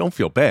Magic. Don't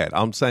feel bad.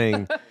 I'm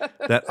saying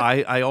that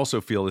I also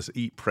feel this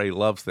Eat, Pray,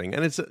 Love thing.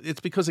 And it's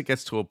because it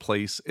gets to a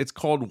place. It's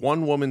called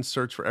One Woman's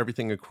Search for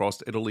Everything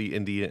Across Italy,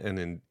 India, and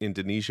in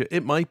Indonesia.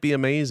 It might be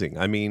amazing.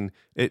 I mean,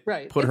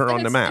 put her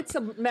on the map. It's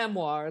a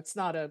memoir. It's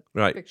not a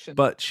fiction.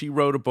 But she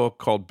wrote a book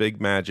called Big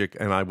Magic,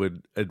 and I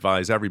would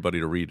advise everybody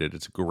to read it.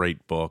 It's a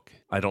great book.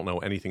 I don't know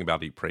anything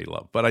about Eat, Pray,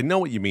 Love, but I know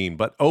what you mean.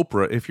 But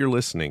Oprah, if you're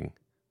listening...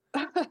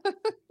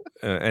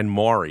 and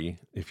Maury,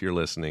 if you're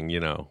listening,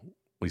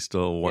 we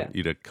still want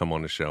you to come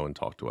on the show and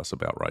talk to us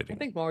about writing. I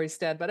think Maury's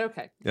dead, but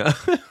okay. Yeah,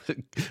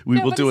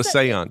 we will do a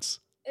seance.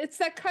 It's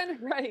that kind of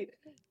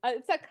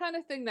it's that kind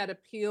of thing that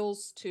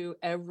appeals to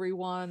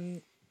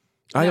everyone.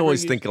 I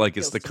always think like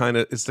it's the kind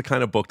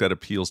of book that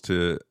appeals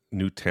to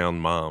Newtown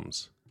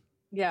moms.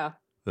 Yeah,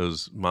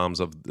 those moms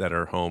that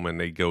are home and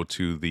they go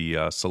to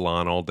the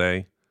salon all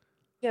day.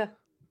 Yeah,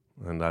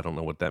 and I don't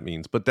know what that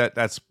means, but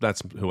that's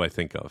who I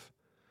think of.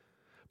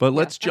 But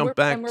let's jump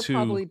back to.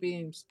 Probably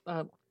being,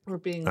 we're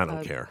being. I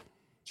don't care.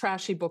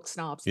 Trashy book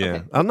snobs. Yeah,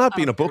 okay. I'm not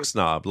being a book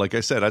snob. Like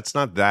I said, it's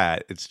not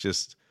that. It's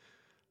just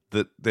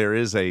that there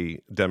is a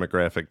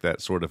demographic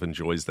that sort of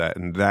enjoys that,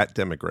 and that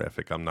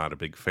demographic I'm not a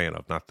big fan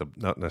of.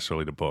 Not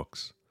necessarily the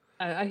books.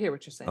 I hear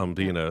what you're saying. I'm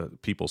being a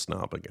people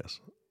snob, I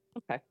guess.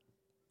 Okay.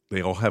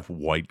 They all have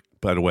white.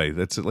 By the way,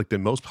 that's like the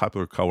most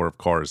popular color of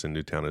cars in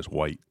Newtown is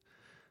white.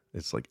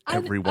 It's like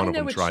every one of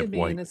them drive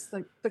white. It's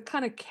like the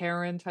kind of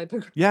Karen type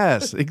of.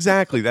 Yes,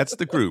 exactly. That's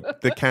the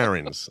group, the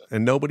Karens.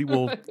 And nobody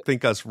will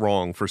think us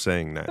wrong for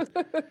saying that.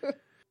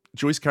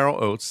 Joyce Carol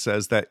Oates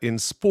says that in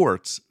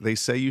sports, they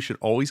say you should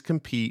always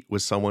compete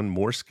with someone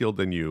more skilled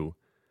than you,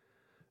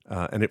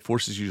 and it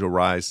forces you to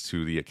rise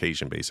to the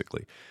occasion,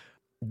 basically.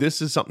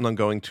 This is something I'm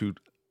going to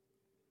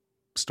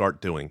start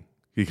doing.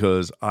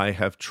 Because I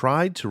have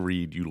tried to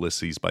read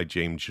Ulysses by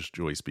James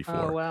Joyce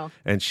before. Oh, wow.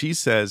 And she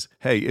says,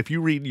 hey, if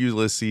you read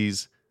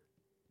Ulysses,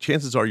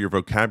 chances are your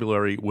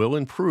vocabulary will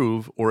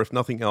improve, or if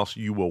nothing else,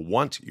 you will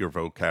want your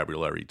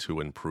vocabulary to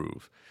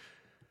improve.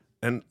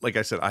 And like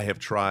I said, I have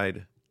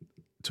tried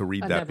to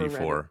read that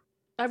before.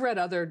 I've read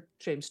other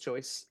James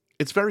Joyce.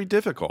 It's very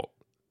difficult.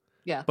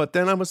 Yeah. But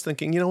then I was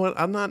thinking, you know what?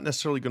 I'm not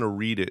necessarily going to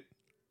read it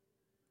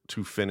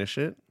to finish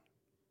it.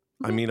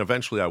 Mm-hmm. I mean,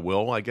 eventually I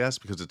will, I guess,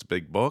 because it's a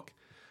big book.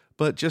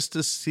 But just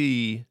to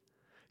see,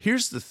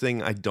 Here's the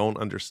thing I don't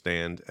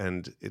understand,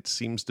 and it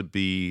seems to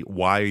be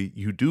why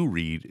you do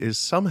read, is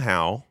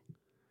somehow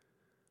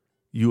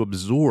you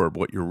absorb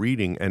what you're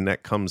reading and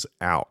that comes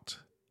out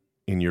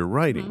in your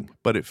writing. Mm-hmm.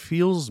 But it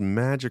feels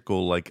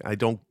magical. Like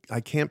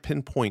I can't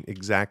pinpoint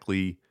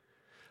exactly.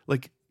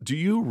 Like, do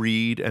you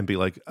read and be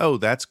like, oh,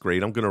 that's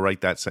great, I'm going to write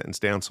that sentence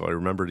down so I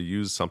remember to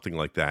use something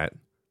like that?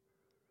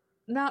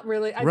 Not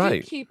really.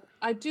 Right.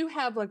 I do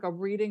have like a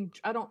reading.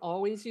 I don't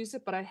always use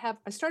it, but I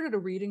started a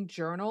reading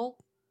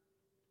journal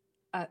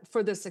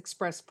for this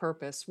express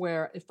purpose,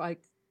 where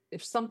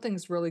if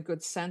something's really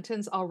good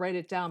sentence, I'll write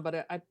it down,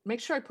 but I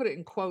make sure I put it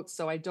in quotes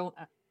so I don't,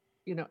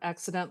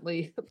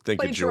 accidentally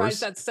Think it's plagiarize yours?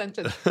 that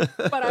sentence.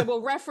 But I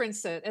will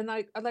reference it, and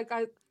I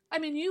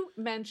mean, you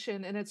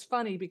mentioned, and it's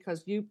funny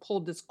because you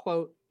pulled this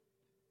quote,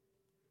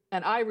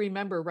 and I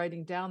remember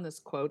writing down this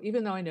quote,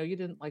 even though I know you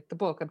didn't like the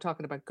book. I'm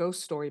talking about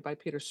Ghost Story by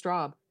Peter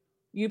Straub.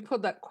 You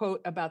put that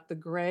quote about the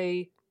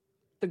gray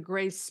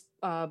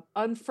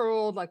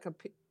unfurled like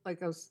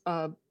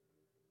a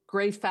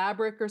gray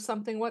fabric or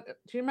something. What do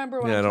you remember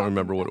what Yeah, I'm I don't talking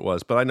remember about? what it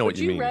was, but I know what But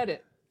you you mean. read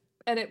it,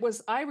 and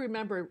I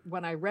remember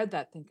when I read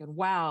that thinking,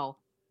 wow,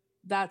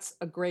 that's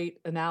a great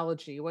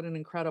analogy. What an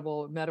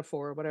incredible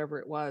metaphor, or whatever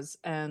it was.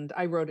 And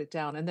I wrote it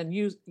down, and then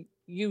you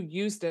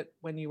used it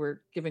when you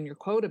were giving your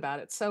quote about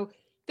it. So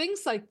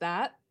things like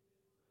that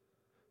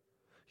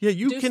Yeah,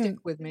 do stick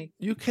with me.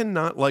 you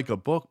cannot like a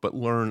book but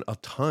learn a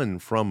ton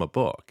from a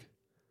book.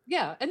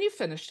 Yeah, and you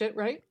finished it,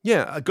 right?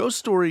 Yeah, a Ghost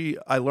Story,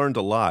 I learned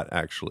a lot,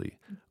 actually.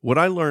 What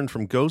I learned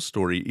from Ghost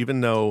Story, even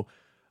though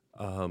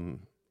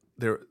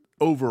there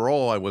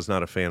overall I was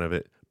not a fan of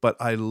it, but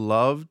I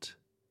loved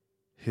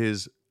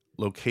his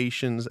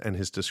locations and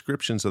his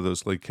descriptions of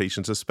those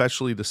locations,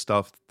 especially the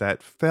stuff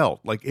that felt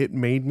like it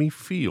made me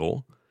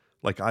feel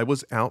like I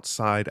was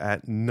outside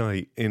at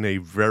night in a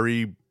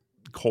very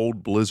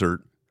cold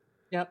blizzard.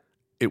 Yep.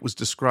 It was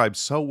described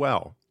so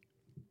well.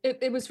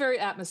 It was very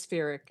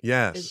atmospheric.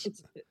 Yes.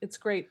 It's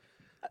great.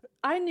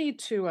 I need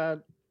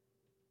to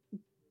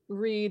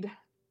read.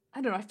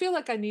 I don't know. I feel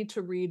like I need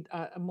to read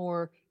a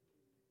more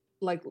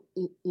like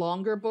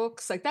longer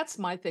books. Like that's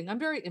my thing. I'm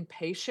very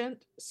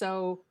impatient.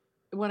 So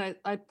when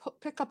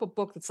pick up a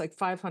book that's like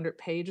 500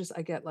 pages,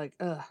 I get like,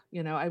 ugh,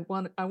 I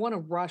want to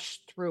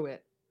rush through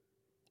it.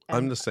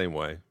 I'm And the same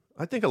way.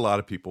 I think a lot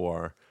of people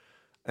are.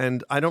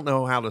 And I don't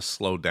know how to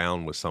slow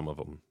down with some of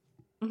them.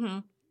 mm-hmm.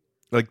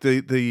 Like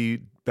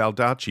the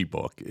Baldacci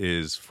book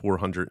is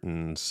 400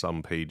 and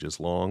some pages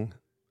long.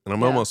 And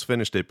I'm almost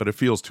finished it, but it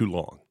feels too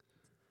long.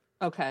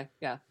 Okay,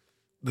 yeah.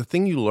 The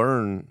thing you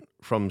learn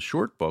from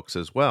short books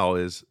as well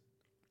is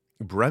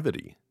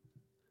brevity.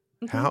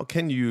 Mm-hmm. How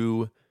can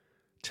you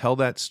tell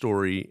that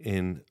story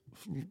in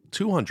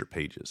 200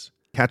 pages?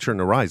 Catcher in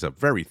the Rye is a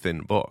very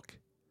thin book.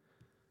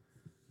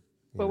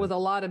 But with a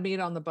lot of meat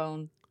on the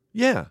bone.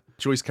 Yeah.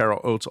 Joyce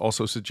Carol Oates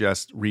also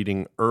suggests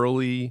reading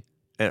early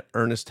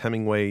Ernest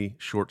Hemingway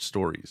short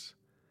stories.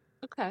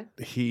 Okay.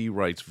 He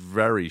writes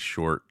very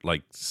short,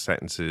 like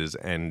sentences,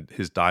 and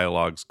his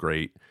dialogue's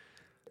great.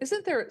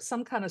 Isn't there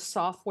some kind of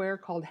software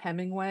called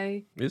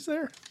Hemingway? Is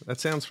there?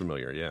 That sounds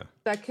familiar, yeah.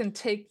 That can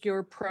take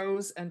your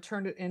prose and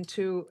turn it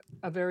into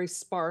a very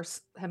sparse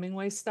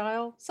Hemingway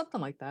style?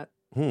 Something like that.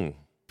 If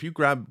you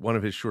grab one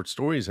of his short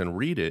stories and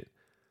read it,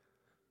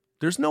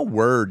 there's no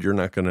word you're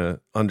not going to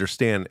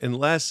understand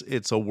unless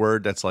it's a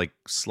word that's like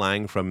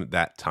slang from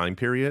that time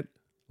period.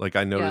 Like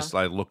I noticed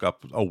I look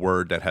up a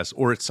word that has,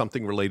 or it's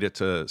something related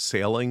to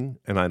sailing,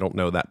 and I don't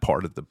know that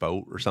part of the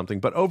boat or something.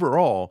 But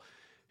overall,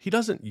 he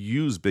doesn't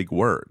use big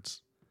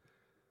words.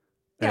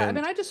 Yeah, I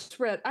mean, I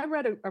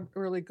read a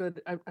really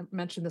good, I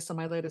mentioned this on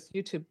my latest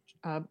YouTube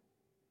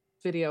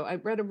video. I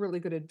read a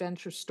really good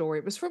adventure story.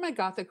 It was for my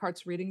Gothic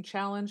Hearts reading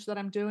challenge that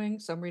I'm doing.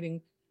 So I'm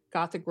reading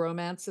Gothic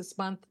romance this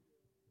month.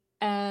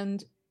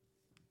 And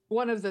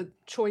one of the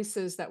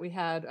choices that we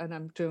had, and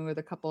I'm doing with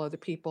a couple other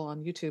people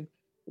on YouTube,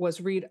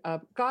 was read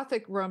a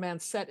Gothic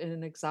romance set in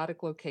an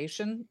exotic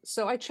location.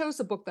 So I chose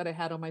a book that I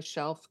had on my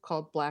shelf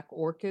called Black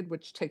Orchid,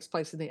 which takes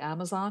place in the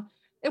Amazon.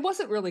 It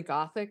wasn't really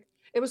Gothic.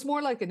 It was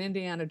more like an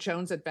Indiana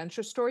Jones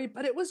adventure story,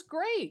 but it was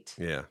great.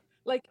 Yeah.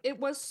 Like it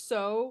was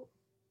so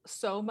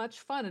much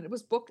fun. And it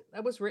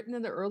was written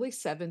in the early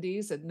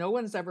 70s, and no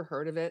one's ever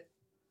heard of it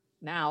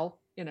now,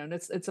 and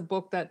it's a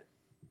book that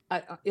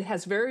it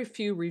has very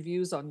few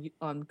reviews on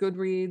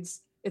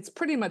Goodreads. It's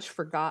pretty much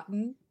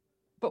forgotten.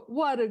 But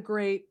what a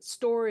great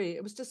story.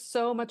 It was just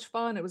so much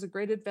fun. It was a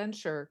great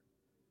adventure.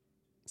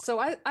 So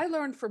I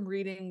learned from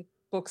reading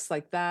books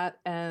like that.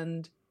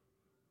 And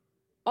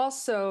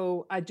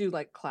also, I do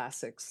like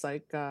classics.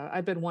 Like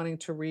I've been wanting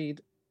to read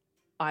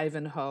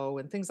Ivanhoe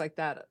and things like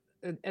that.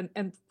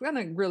 And we're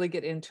going to really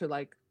get into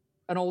like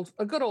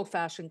a good old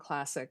fashioned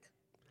classic.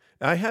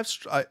 I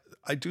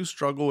do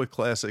struggle with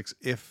classics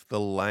if the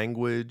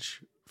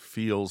language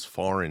feels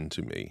foreign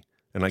to me.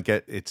 And I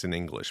get it's in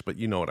English, but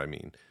you know what I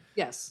mean.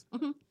 Yes.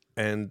 Mm-hmm.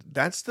 And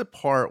that's the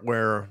part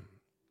where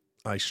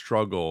I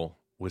struggle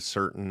with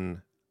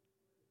certain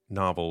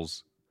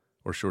novels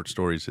or short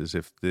stories, is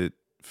if it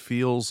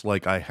feels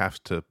like I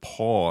have to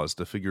pause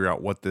to figure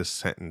out what this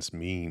sentence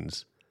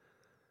means.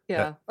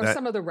 Yeah, or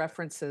some of the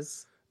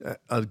references.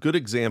 A good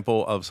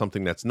example of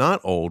something that's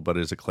not old but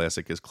is a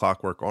classic is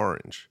Clockwork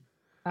Orange.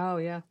 Oh,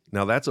 yeah.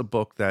 Now, that's a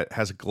book that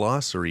has a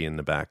glossary in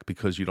the back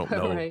because you don't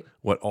know Right.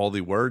 what all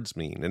the words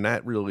mean. And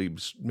that really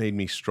made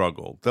me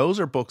struggle. Those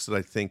are books that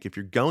I think if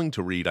you're going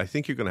to read, I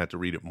think you're going to have to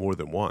read it more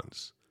than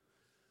once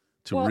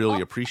to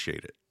really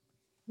appreciate it.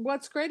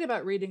 What's great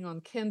about reading on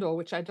Kindle,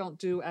 which I don't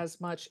do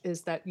as much,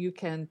 is that you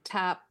can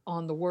tap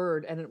on the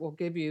word and it will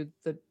give you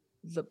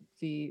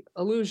the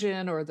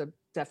allusion or the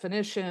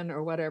definition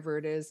or whatever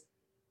it is.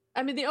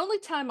 I mean, the only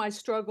time I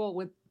struggle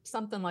with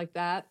something like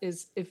that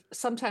is if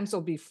sometimes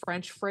there'll be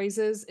French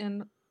phrases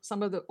in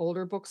some of the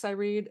older books I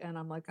read, and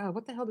I'm like, oh,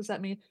 what the hell does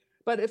that mean?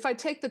 But if I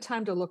take the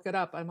time to look it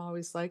up, I'm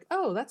always like,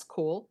 oh, that's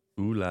cool.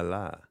 Ooh la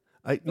la.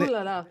 Ooh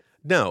la la.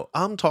 No,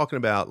 I'm talking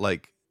about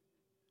like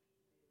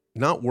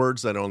not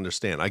words that I don't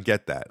understand. I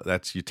get that.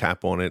 That's you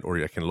tap on it or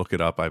you can look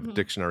it up. I have a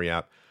dictionary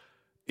app.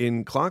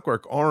 In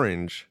Clockwork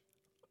Orange,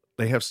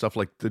 they have stuff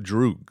like the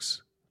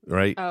droogs,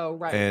 right? Oh,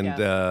 right.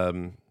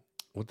 And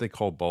what they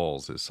call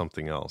balls is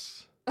something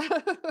else.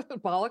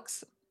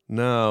 Bollocks?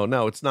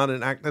 No, it's not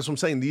an act. That's what I'm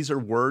saying. These are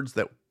words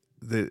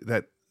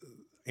that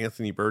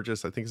Anthony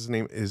Burgess, I think his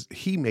name is,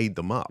 he made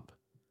them up.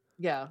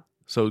 Yeah.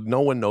 So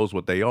no one knows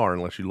what they are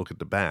unless you look at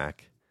the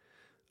back.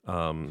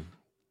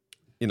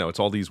 It's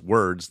all these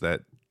words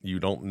that you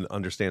don't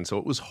understand. So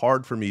it was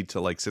hard for me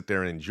to like sit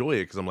there and enjoy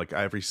it because I'm like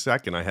every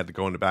second I had to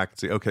go in the back and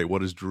say, okay,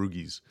 what is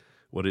droogies?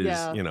 What is,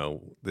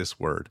 this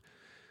word?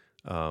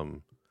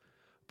 But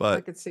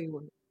I could see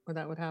where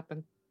that would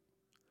happen.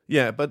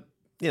 Yeah, but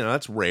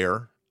that's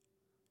rare.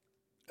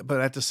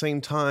 But at the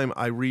same time,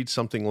 I read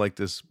something like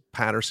this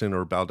Patterson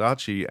or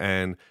Baldacci,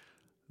 and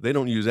they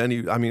don't use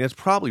any. I mean, it's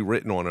probably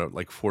written on a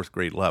like fourth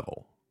grade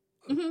level.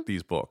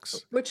 These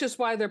books, which is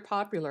why they're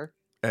popular.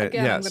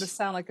 Again, yes. I'm going to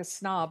sound like a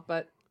snob,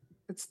 but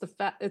it's the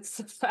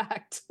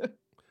fact.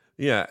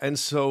 Yeah, and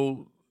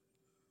so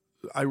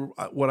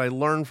what I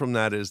learned from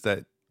that is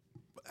that,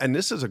 and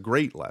this is a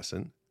great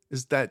lesson,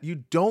 is that you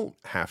don't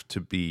have to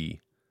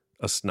be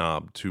a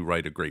snob to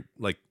write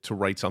to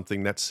write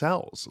something that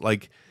sells.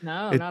 Like,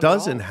 no, it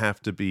doesn't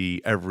have to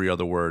be every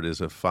other word is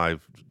a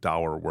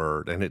 $5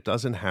 word, and it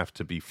doesn't have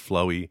to be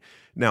flowy.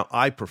 Now,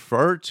 I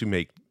prefer to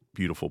make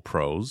beautiful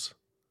prose,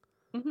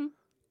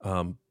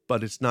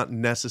 but it's not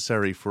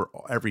necessary for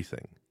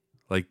everything.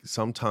 Like,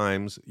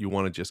 sometimes you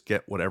want to just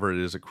get whatever it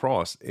is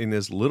across in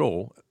as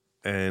little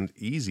and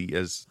easy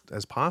as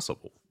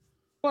possible.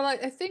 Well, I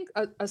think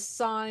a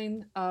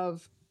sign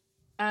of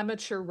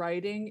amateur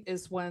writing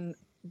is when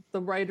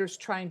the writer's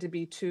trying to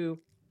be too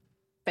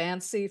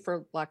fancy,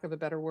 for lack of a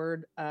better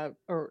word,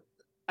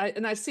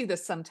 and I see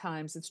this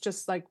sometimes. It's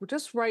just like,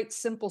 just write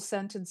simple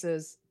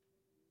sentences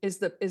is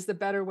the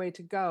better way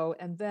to go.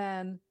 And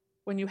then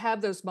when you have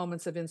those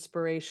moments of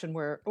inspiration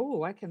where,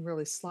 oh, I can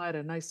really slide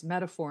a nice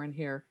metaphor in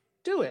here,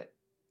 do it.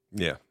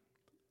 Yeah.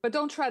 But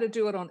don't try to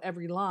do it on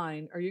every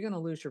line or you're going to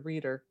lose your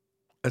reader.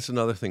 That's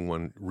another thing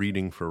when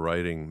reading for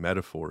writing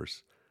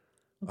metaphors.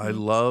 I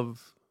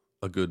love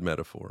a good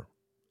metaphor.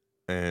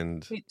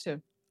 And me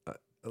too.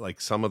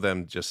 Like some of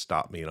them just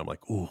stop me and I'm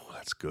like, ooh,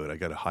 that's good. I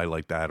got to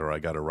highlight that or I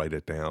got to write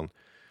it down.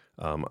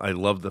 I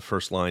love the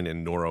first line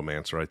in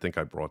Neuromancer. I think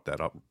I brought that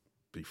up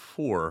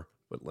before,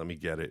 but let me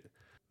get it.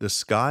 The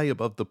sky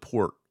above the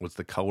port was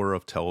the color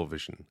of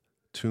television,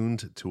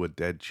 tuned to a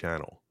dead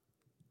channel.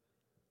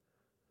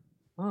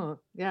 Oh,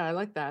 yeah, I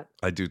like that.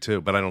 I do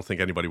too, but I don't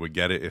think anybody would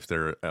get it if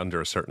they're under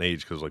a certain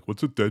age because like,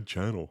 what's a dead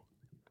channel?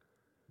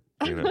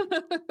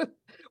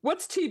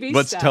 What's TV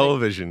What's static?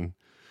 Television?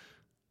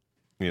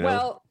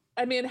 Well,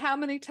 I mean, how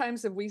many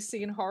times have we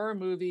seen horror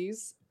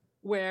movies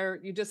where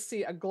you just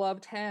see a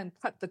gloved hand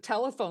cut the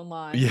telephone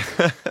line?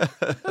 Yeah.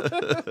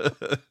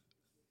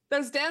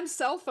 Those damn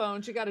cell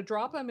phones, you got to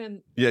drop them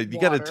in you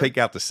got to take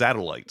out the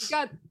satellites.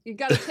 You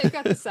got to take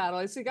out the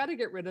satellites. You got to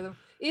get rid of them.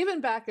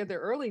 Even back in the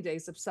early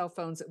days of cell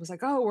phones, it was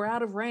like, oh, we're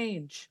out of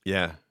range.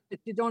 Yeah.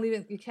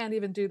 You can't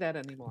even do that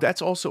anymore.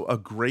 That's also a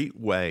great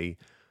way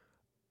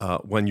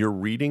when you're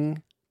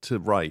reading to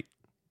write.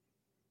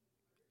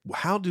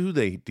 How do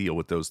they deal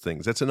with those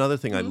things? That's another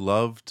thing I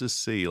love to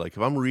see. Like if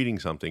I'm reading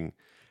something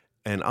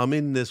and I'm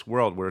in this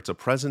world where it's a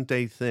present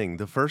day thing,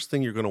 the first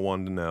thing you're going to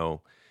want to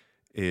know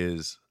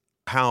is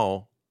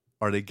how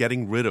are they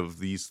getting rid of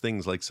these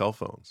things like cell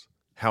phones?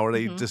 How are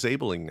they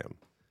disabling them?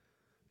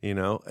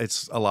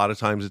 It's a lot of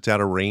times it's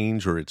out of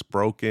range or it's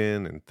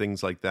broken and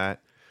things like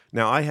that.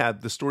 Now, I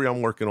had the story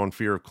I'm working on,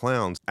 Fear of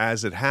Clowns.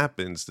 As it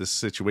happens, this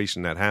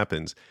situation that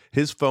happens,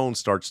 his phone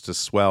starts to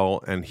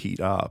swell and heat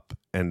up.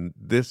 And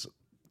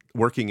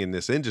working in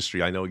this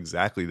industry, I know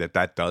exactly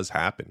that does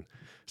happen.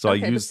 So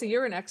but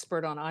you're an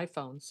expert on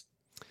iPhones.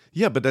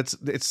 Yeah, but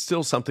it's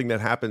still something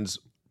that happens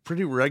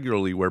pretty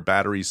regularly where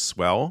batteries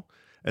swell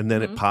and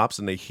then it pops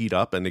and they heat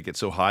up and they get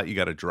so hot you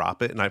got to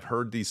drop it. And I've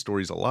heard these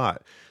stories a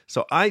lot.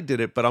 So I did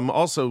it, but I'm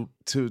also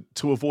to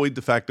avoid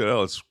the fact that,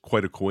 it's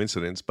quite a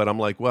coincidence. But I'm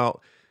like,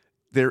 well,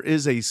 there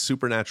is a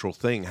supernatural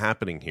thing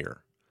happening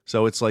here.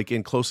 So it's like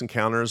in Close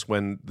Encounters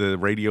when the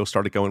radio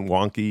started going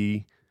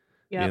wonky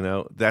Yeah. You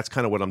know, that's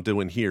kind of what I'm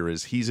doing here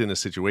is he's in a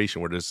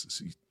situation where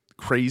there's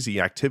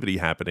crazy activity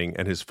happening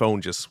and his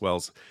phone just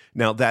swells.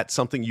 Now, that's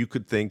something you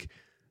could think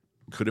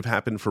could have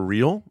happened for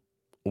real,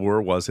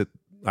 or was it?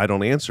 I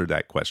don't answer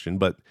that question,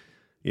 but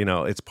you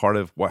know, it's part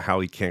of how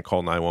he can't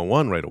call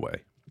 911 right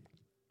away.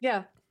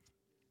 Yeah.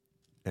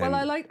 And,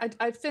 well,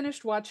 I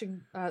finished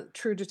watching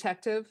True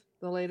Detective,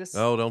 the latest.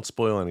 Oh, don't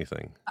spoil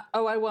anything.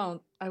 Oh, I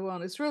won't.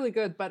 It's really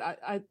good, but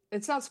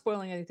it's not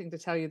spoiling anything to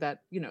tell you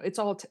that, you know, it's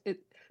all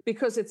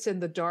because it's in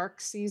the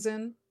dark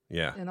season.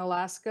 Yeah. In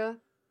Alaska,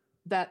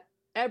 that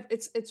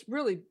it's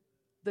really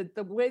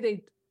the way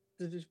they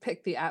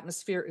depict the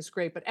atmosphere is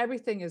great, but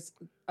everything is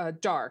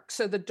dark.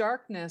 So the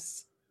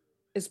darkness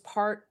is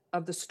part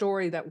of the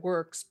story that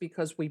works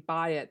because we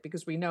buy it,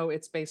 because we know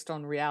it's based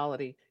on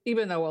reality,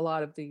 even though a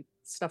lot of the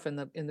stuff in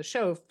the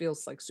show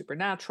feels like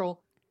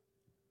supernatural.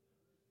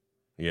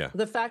 Yeah.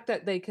 The fact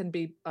that they can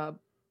be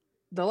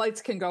the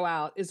lights can go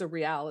out is a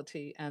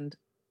reality, and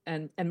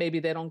maybe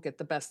they don't get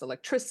the best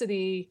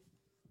electricity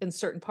in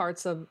certain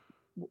parts of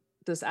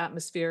this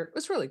atmosphere. It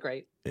was really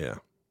great. Yeah.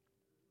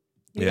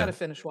 You got to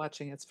finish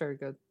watching. It's very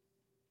good.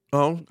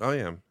 Oh, I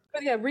am.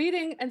 But yeah,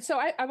 reading. And so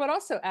I would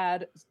also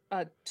add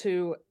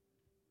to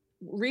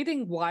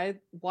reading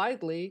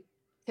widely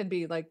can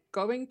be like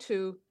going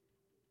to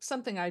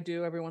something I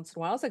do every once in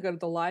a while is I go to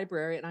the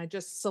library and I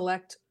just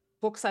select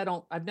books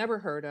I've never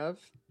heard of.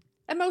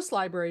 And most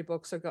library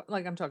books are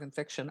like, I'm talking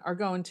fiction, are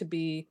going to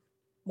be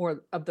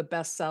more of the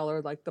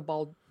bestseller, like the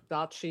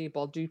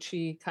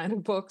Balducci kind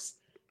of books.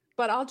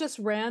 But I'll just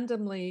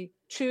randomly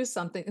choose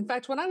something. In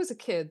fact, when I was a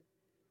kid,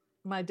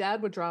 my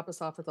dad would drop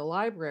us off at the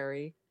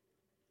library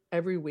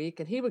every week,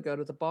 and he would go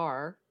to the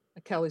bar,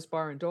 at Kelly's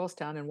Bar in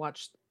Doylestown, and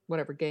watch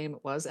whatever game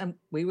it was. And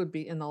we would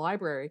be in the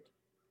library.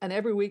 And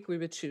every week we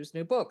would choose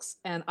new books.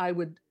 And I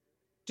would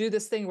do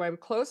this thing where I would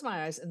close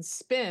my eyes and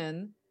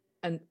spin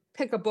and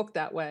pick a book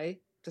that way,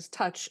 just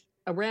touch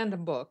a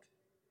random book.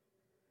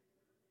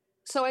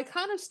 So I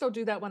kind of still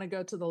do that when I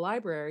go to the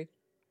library.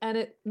 And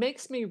it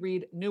makes me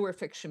read newer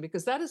fiction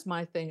because that is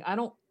my thing.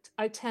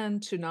 I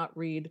tend to not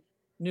read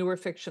newer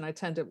fiction. I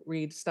tend to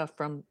read stuff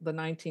from the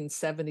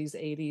 1970s,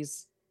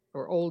 80s,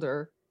 or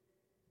older.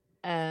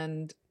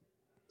 And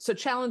so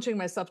challenging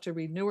myself to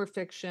read newer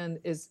fiction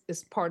is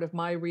part of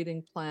my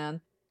reading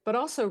plan, but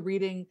also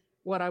reading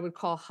what I would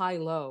call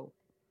high-low.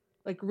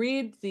 Like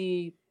read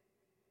the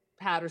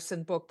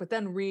Patterson book, but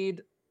then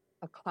read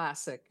a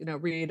classic,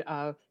 read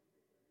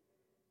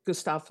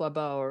Gustave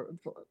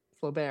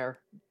Flaubert.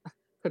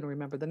 Couldn't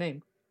remember the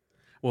name.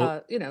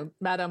 Well,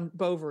 Madame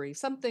Bovary,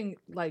 something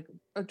like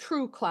a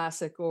true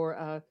classic,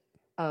 or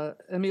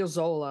Emile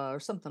Zola or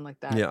something like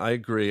that. Yeah, I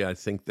agree. I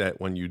think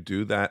that when you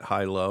do that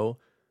high-low,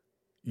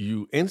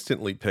 you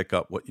instantly pick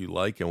up what you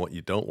like and what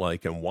you don't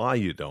like and why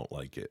you don't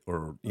like it.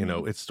 Or,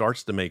 it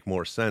starts to make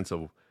more sense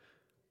of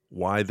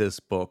why this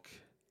book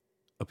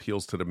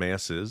appeals to the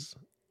masses,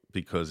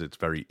 because it's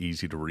very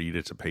easy to read.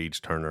 It's a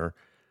page turner.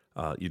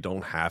 You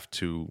don't have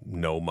to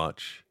know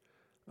much,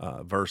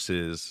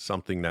 versus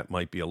something that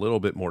might be a little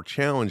bit more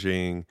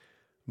challenging.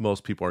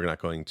 Most people are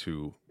not going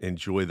to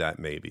enjoy that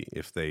maybe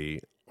if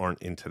they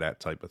aren't into that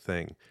type of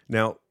thing.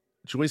 Now,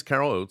 Joyce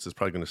Carol Oates is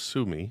probably going to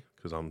sue me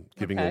because I'm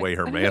giving away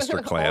her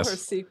masterclass. All her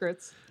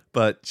secrets.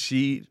 But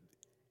she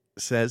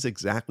says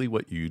exactly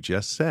what you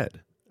just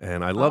said.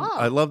 And I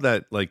love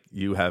that, like,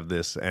 you have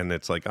this and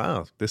it's like,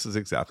 this is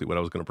exactly what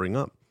I was going to bring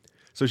up.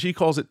 So she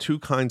calls it two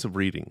kinds of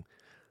reading.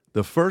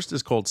 The first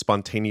is called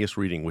spontaneous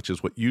reading, which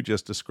is what you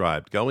just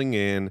described. Going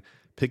in,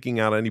 picking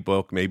out any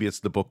book, maybe it's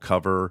the book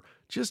cover,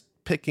 just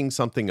picking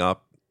something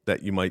up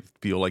that you might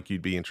feel like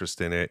you'd be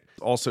interested in it.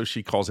 Also,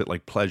 she calls it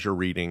like pleasure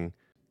reading.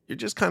 You're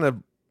just kind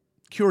of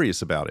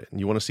curious about it,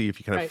 and you want to see if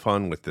you can have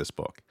fun with this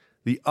book.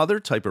 The other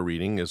type of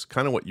reading is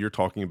kind of what you're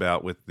talking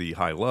about with the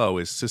high-low,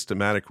 is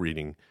systematic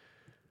reading,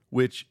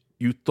 which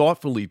you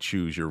thoughtfully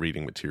choose your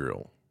reading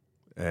material.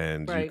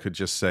 And you could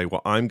just say,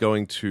 well, I'm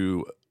going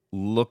to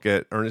look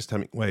at Ernest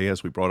Hemingway,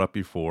 as we brought up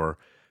before,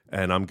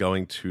 and I'm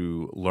going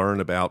to learn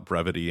about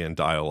brevity and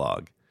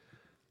dialogue.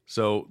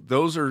 So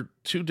those are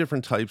two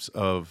different types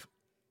of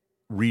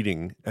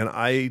reading, and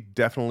I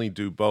definitely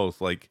do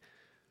both. Like,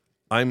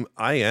 I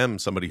am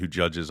somebody who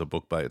judges a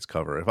book by its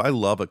cover. If I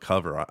love a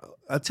cover,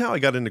 that's how I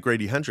got into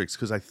Grady Hendrix,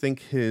 because I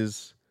think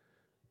his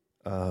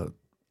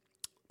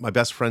My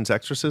Best Friend's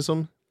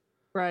Exorcism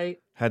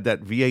had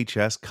that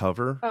VHS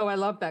cover. Oh, I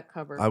love that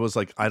cover. I was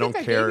like, I don't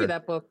care. I gave you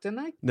that book, didn't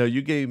I? No,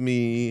 you gave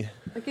me.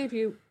 I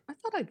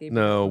thought I gave you.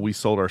 No, We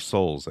Sold Our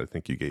Souls, I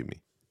think you gave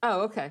me.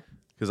 Oh, okay.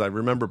 Because I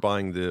remember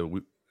buying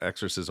the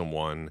Exorcism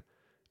one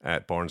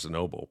at Barnes &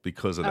 Noble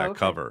because of that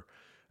cover.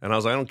 And I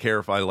was like, I don't care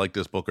if I like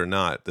this book or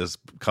not. This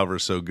cover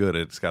is so good,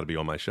 it's got to be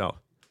on my shelf.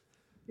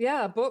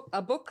 Yeah,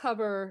 a book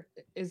cover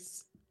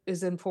is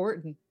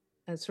important.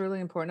 It's really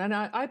important. And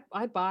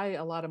I buy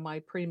a lot of my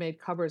pre-made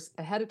covers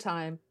ahead of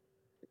time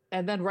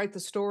and then write the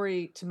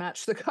story to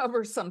match the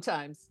cover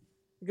sometimes.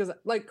 Because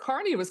like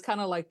Carney was kind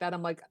of like that.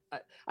 I'm like,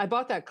 I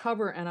bought that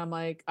cover and I'm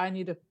like,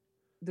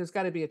 there's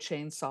got to be a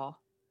chainsaw.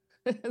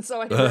 And so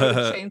I wrote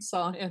a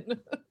chainsaw in.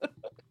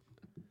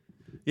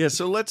 Yeah,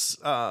 so let's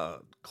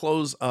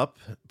close up.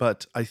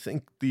 But I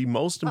think the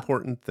most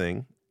important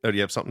thing... Oh, do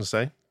you have something to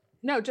say?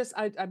 No,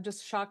 I'm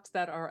just shocked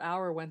that our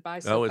hour went by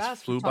so Oh, it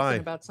fast. We're flew talking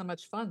by. about so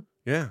much fun.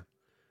 Yeah.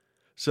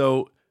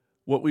 So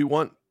what we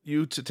want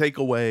you to take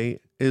away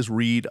is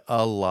read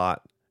a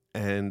lot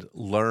and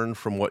learn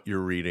from what you're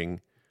reading,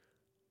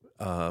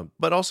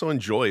 but also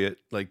enjoy it.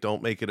 Like,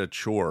 don't make it a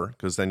chore,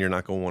 because then you're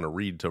not going to want to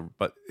read.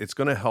 But it's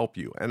going to help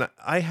you. And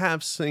I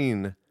have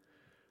seen,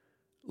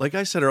 like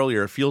I said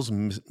earlier, it feels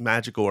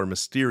magical or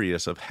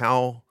mysterious of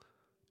how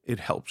it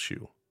helps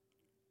you.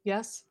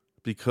 Yes.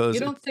 Because you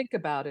don't think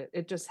about it.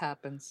 It just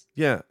happens.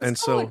 Yeah.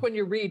 It's kind of like when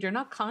you read, you're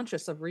not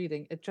conscious of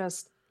reading. It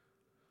just,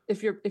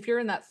 if you're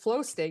in that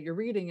flow state, you're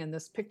reading and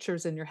this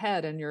picture's in your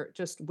head and you're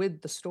just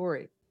with the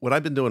story. What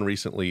I've been doing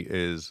recently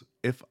is,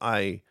 if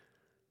I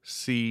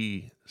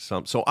see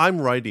so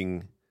I'm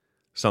writing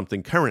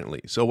something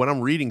currently. So when I'm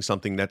reading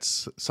something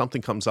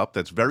something comes up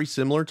that's very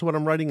similar to what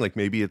I'm writing, like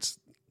maybe it's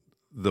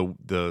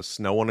the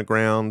snow on the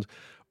ground,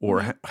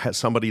 or has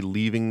somebody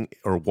leaving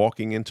or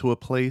walking into a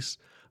place,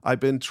 I've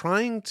been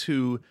trying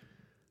to,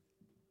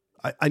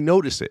 I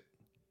notice it,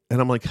 and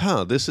I'm like,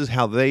 this is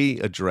how they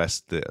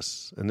addressed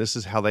this, and this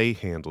is how they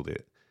handled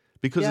it,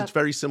 because it's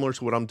very similar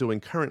to what I'm doing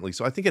currently.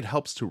 So I think it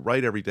helps to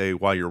write every day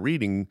while you're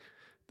reading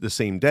the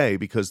same day,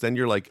 because then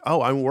you're like,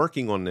 oh, I'm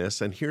working on this,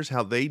 and here's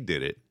how they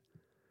did it,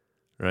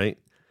 right?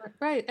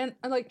 Right, and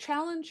like,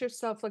 challenge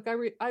yourself. Like,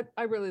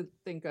 I really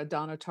think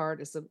Donna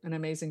Tartt is an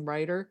amazing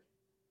writer,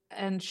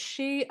 and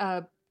she,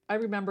 I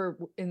remember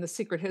in The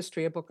Secret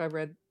History, a book I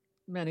read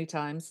many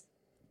times,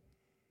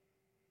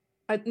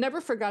 I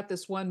never forgot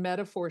this one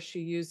metaphor she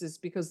uses,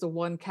 because the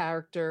one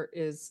character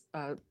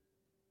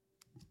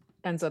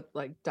ends up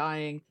like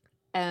dying,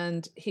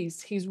 and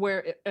he's where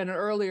in an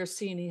earlier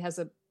scene he has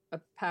a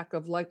pack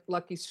of I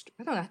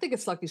don't know, I think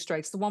it's Lucky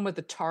Strikes, the one with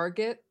the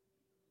target.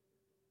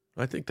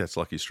 I think that's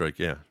Lucky Strike,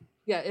 yeah.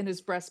 Yeah, in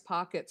his breast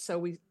pocket.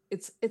 So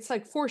it's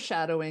like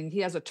foreshadowing. He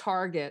has a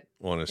target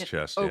on his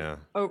chest,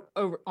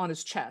 over on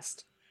his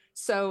chest.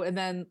 So, and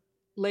then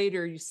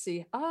later you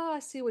see, I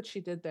see what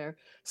she did there.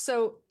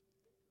 So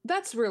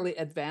that's really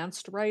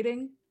advanced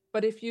writing.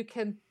 But if you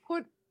can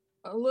put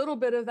a little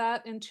bit of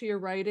that into your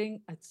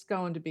writing, it's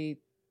going to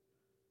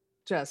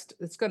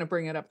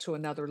bring it up to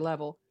another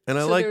level. And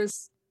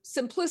there's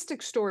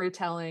simplistic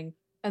storytelling,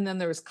 and then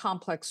there's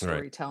complex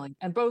storytelling,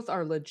 and both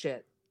are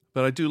legit.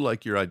 But I do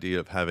like your idea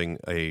of having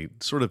a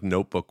sort of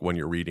notebook when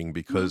you're reading,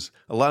 because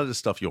a lot of the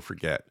stuff you'll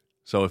forget.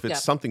 So if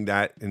it's something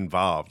that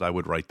involved, I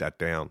would write that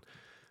down,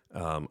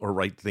 or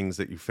write things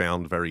that you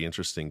found very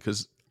interesting,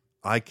 because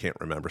I can't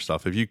remember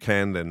stuff. If you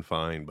can, then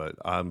fine, but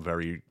I'm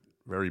very,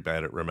 very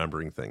bad at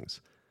remembering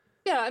things.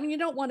 Yeah, I mean, you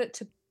don't want it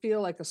to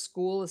feel like a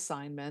school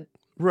assignment.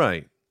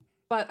 Right.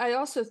 But I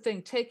also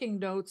think taking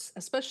notes,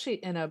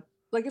 especially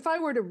like if I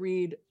were to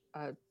read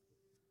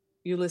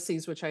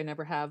Ulysses, which I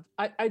never have,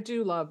 I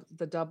do love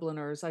The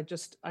Dubliners. I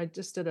just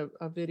did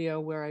a video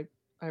where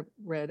I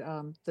read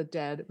The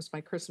Dead. It was my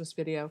Christmas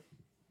video.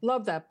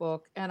 Love that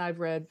book. And I've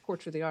read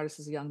Portrait of the Artist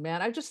as a Young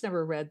Man. I just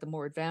never read the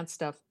more advanced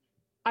stuff.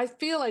 I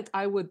feel like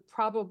I would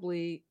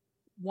probably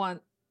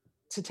want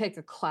to take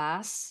a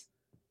class,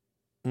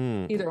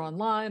 either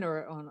online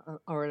or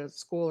at a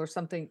school or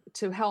something,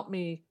 to help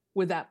me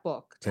with that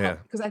book.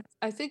 Because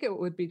I think it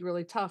would be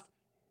really tough.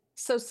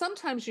 So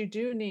sometimes you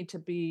do need to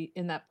be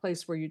in that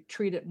place where you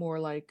treat it more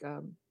like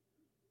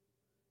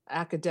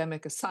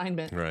academic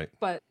assignment. Right.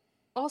 But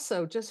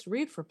also just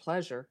read for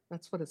pleasure.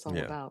 That's what it's all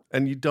about.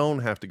 And you don't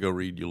have to go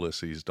read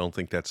Ulysses. Don't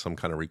think that's some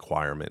kind of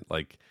requirement.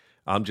 Like,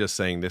 I'm just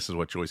saying, this is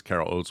what Joyce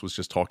Carol Oates was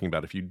just talking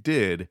about. If you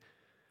did,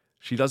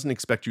 she doesn't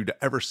expect you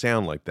to ever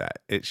sound like that.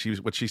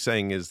 What she's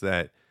saying is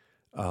that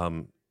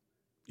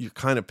you're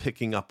kind of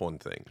picking up on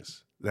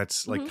things.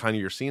 That's like kind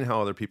of, you're seeing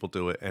how other people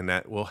do it, and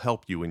that will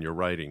help you in your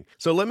writing.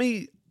 So let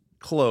me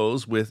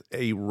close with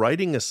a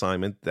writing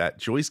assignment that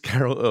Joyce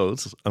Carol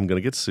Oates, I'm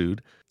going to get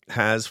sued,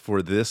 has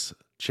for this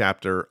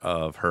chapter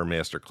of her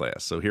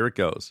masterclass. So here it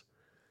goes.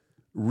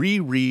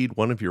 Reread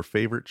one of your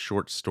favorite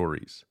short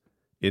stories.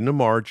 In the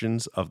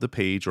margins of the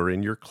page or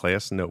in your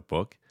class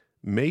notebook,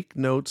 make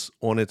notes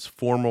on its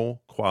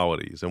formal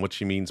qualities. And what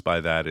she means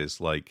by that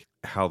is like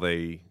how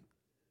they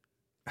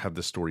have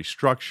the story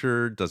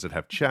structured. Does it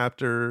have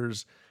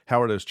chapters?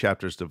 How are those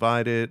chapters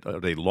divided? Are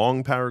they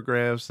long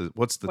paragraphs?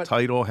 What's the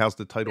title? How's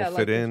the title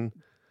fit in?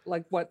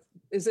 Like, what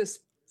is this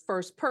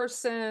first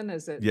person?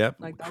 Is it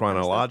like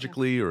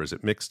chronologically, or is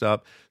it mixed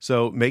up?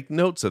 So make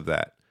notes of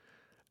that.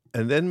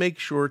 And then make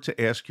sure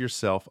to ask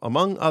yourself,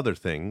 among other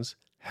things,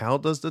 how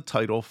does the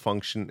title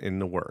function in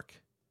the work?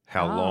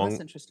 How long?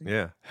 That's interesting.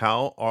 Yeah.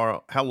 How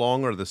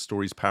long are the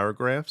story's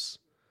paragraphs?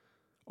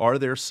 Are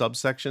there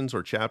subsections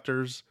or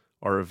chapters?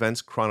 Are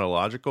events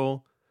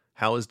chronological?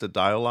 How is the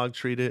dialogue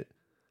treated?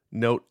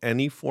 Note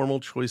any formal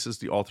choices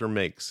the author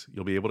makes.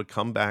 You'll be able to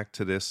come back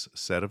to this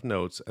set of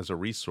notes as a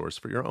resource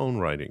for your own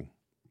writing.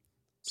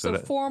 So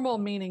formal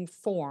meaning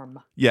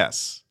form.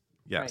 Yes.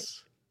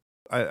 Yes.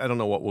 Right. I don't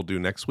know what we'll do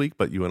next week,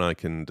 but you and I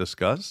can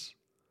discuss.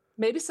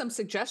 Maybe some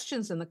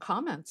suggestions in the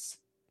comments.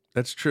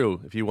 That's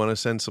true. If you want to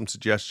send some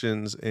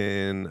suggestions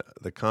in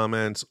the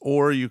comments,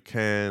 or you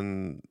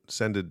can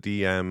send a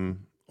DM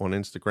on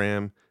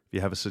Instagram. If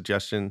you have a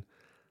suggestion,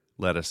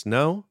 let us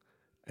know.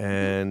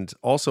 And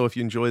also, if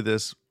you enjoy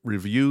this,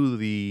 review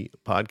the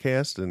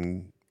podcast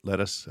and let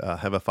us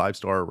have a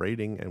 5-star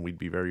rating, and we'd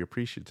be very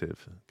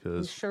appreciative, We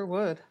because sure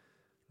would.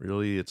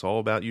 really it's all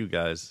about you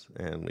guys,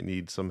 and we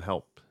need some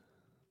help.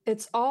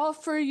 It's all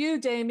for you,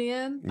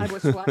 Damien. I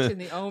was watching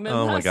The Omen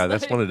Oh my last God,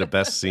 that's night. one of the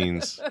best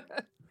scenes.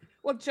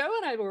 Well, Joe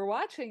and I were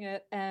watching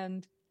it,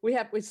 and we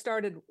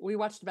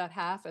watched about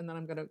half, and then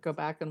I'm going to go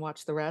back and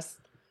watch the rest.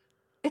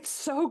 It's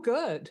so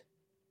good.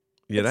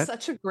 Yeah, it's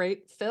such a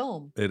great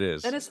film. It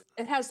is. And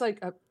it has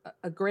like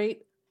a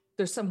great,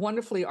 there's some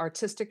wonderfully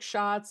artistic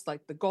shots,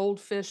 like the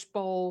goldfish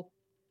bowl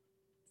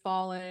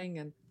falling,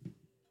 and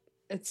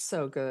it's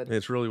so good.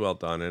 It's really well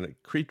done, and it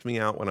creeped me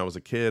out when I was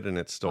a kid, and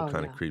it still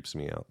kind of creeps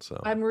me out. So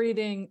I'm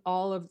reading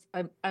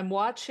I'm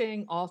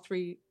watching all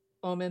 3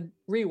 Omen,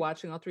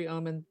 rewatching all 3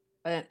 Omen,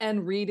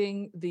 and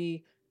reading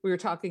we were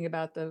talking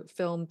about the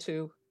film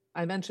to,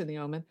 I mentioned The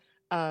Omen,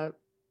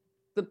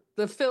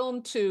 the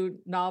film to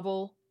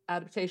novel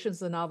adaptations,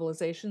 the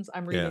novelizations.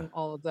 I'm reading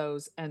all of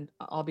those, and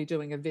I'll be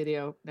doing a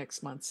video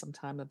next month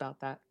sometime about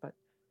that. But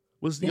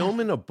was The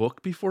Omen a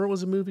book before it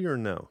was a movie, or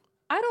no?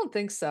 I don't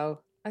think so.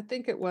 I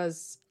think it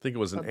was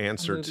an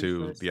answer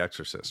to first. The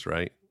Exorcist,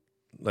 right?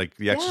 Like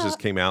The Exorcist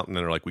came out, and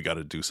then they're like, we got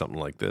to do something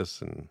like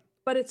this.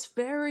 But it's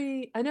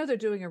very, I know they're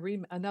doing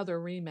another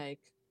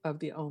remake of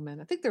The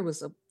Omen. I think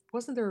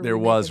wasn't there? There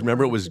was.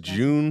 Remember, it was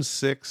June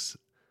 6th.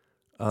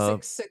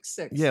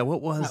 666. Yeah,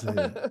 what was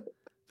it?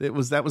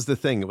 That was the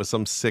thing. It was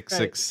some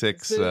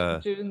 666.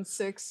 June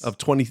 6th of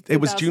 20. It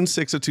was June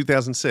 6th of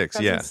 2006.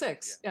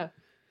 2006. Yeah.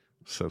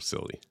 So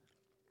silly.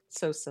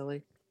 So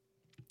silly.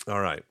 All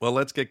right. Well,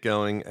 let's get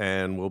going,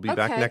 and we'll be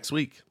back next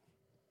week.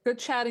 Good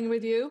chatting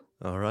with you.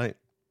 All right.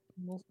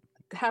 We'll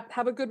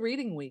have a good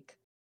reading week.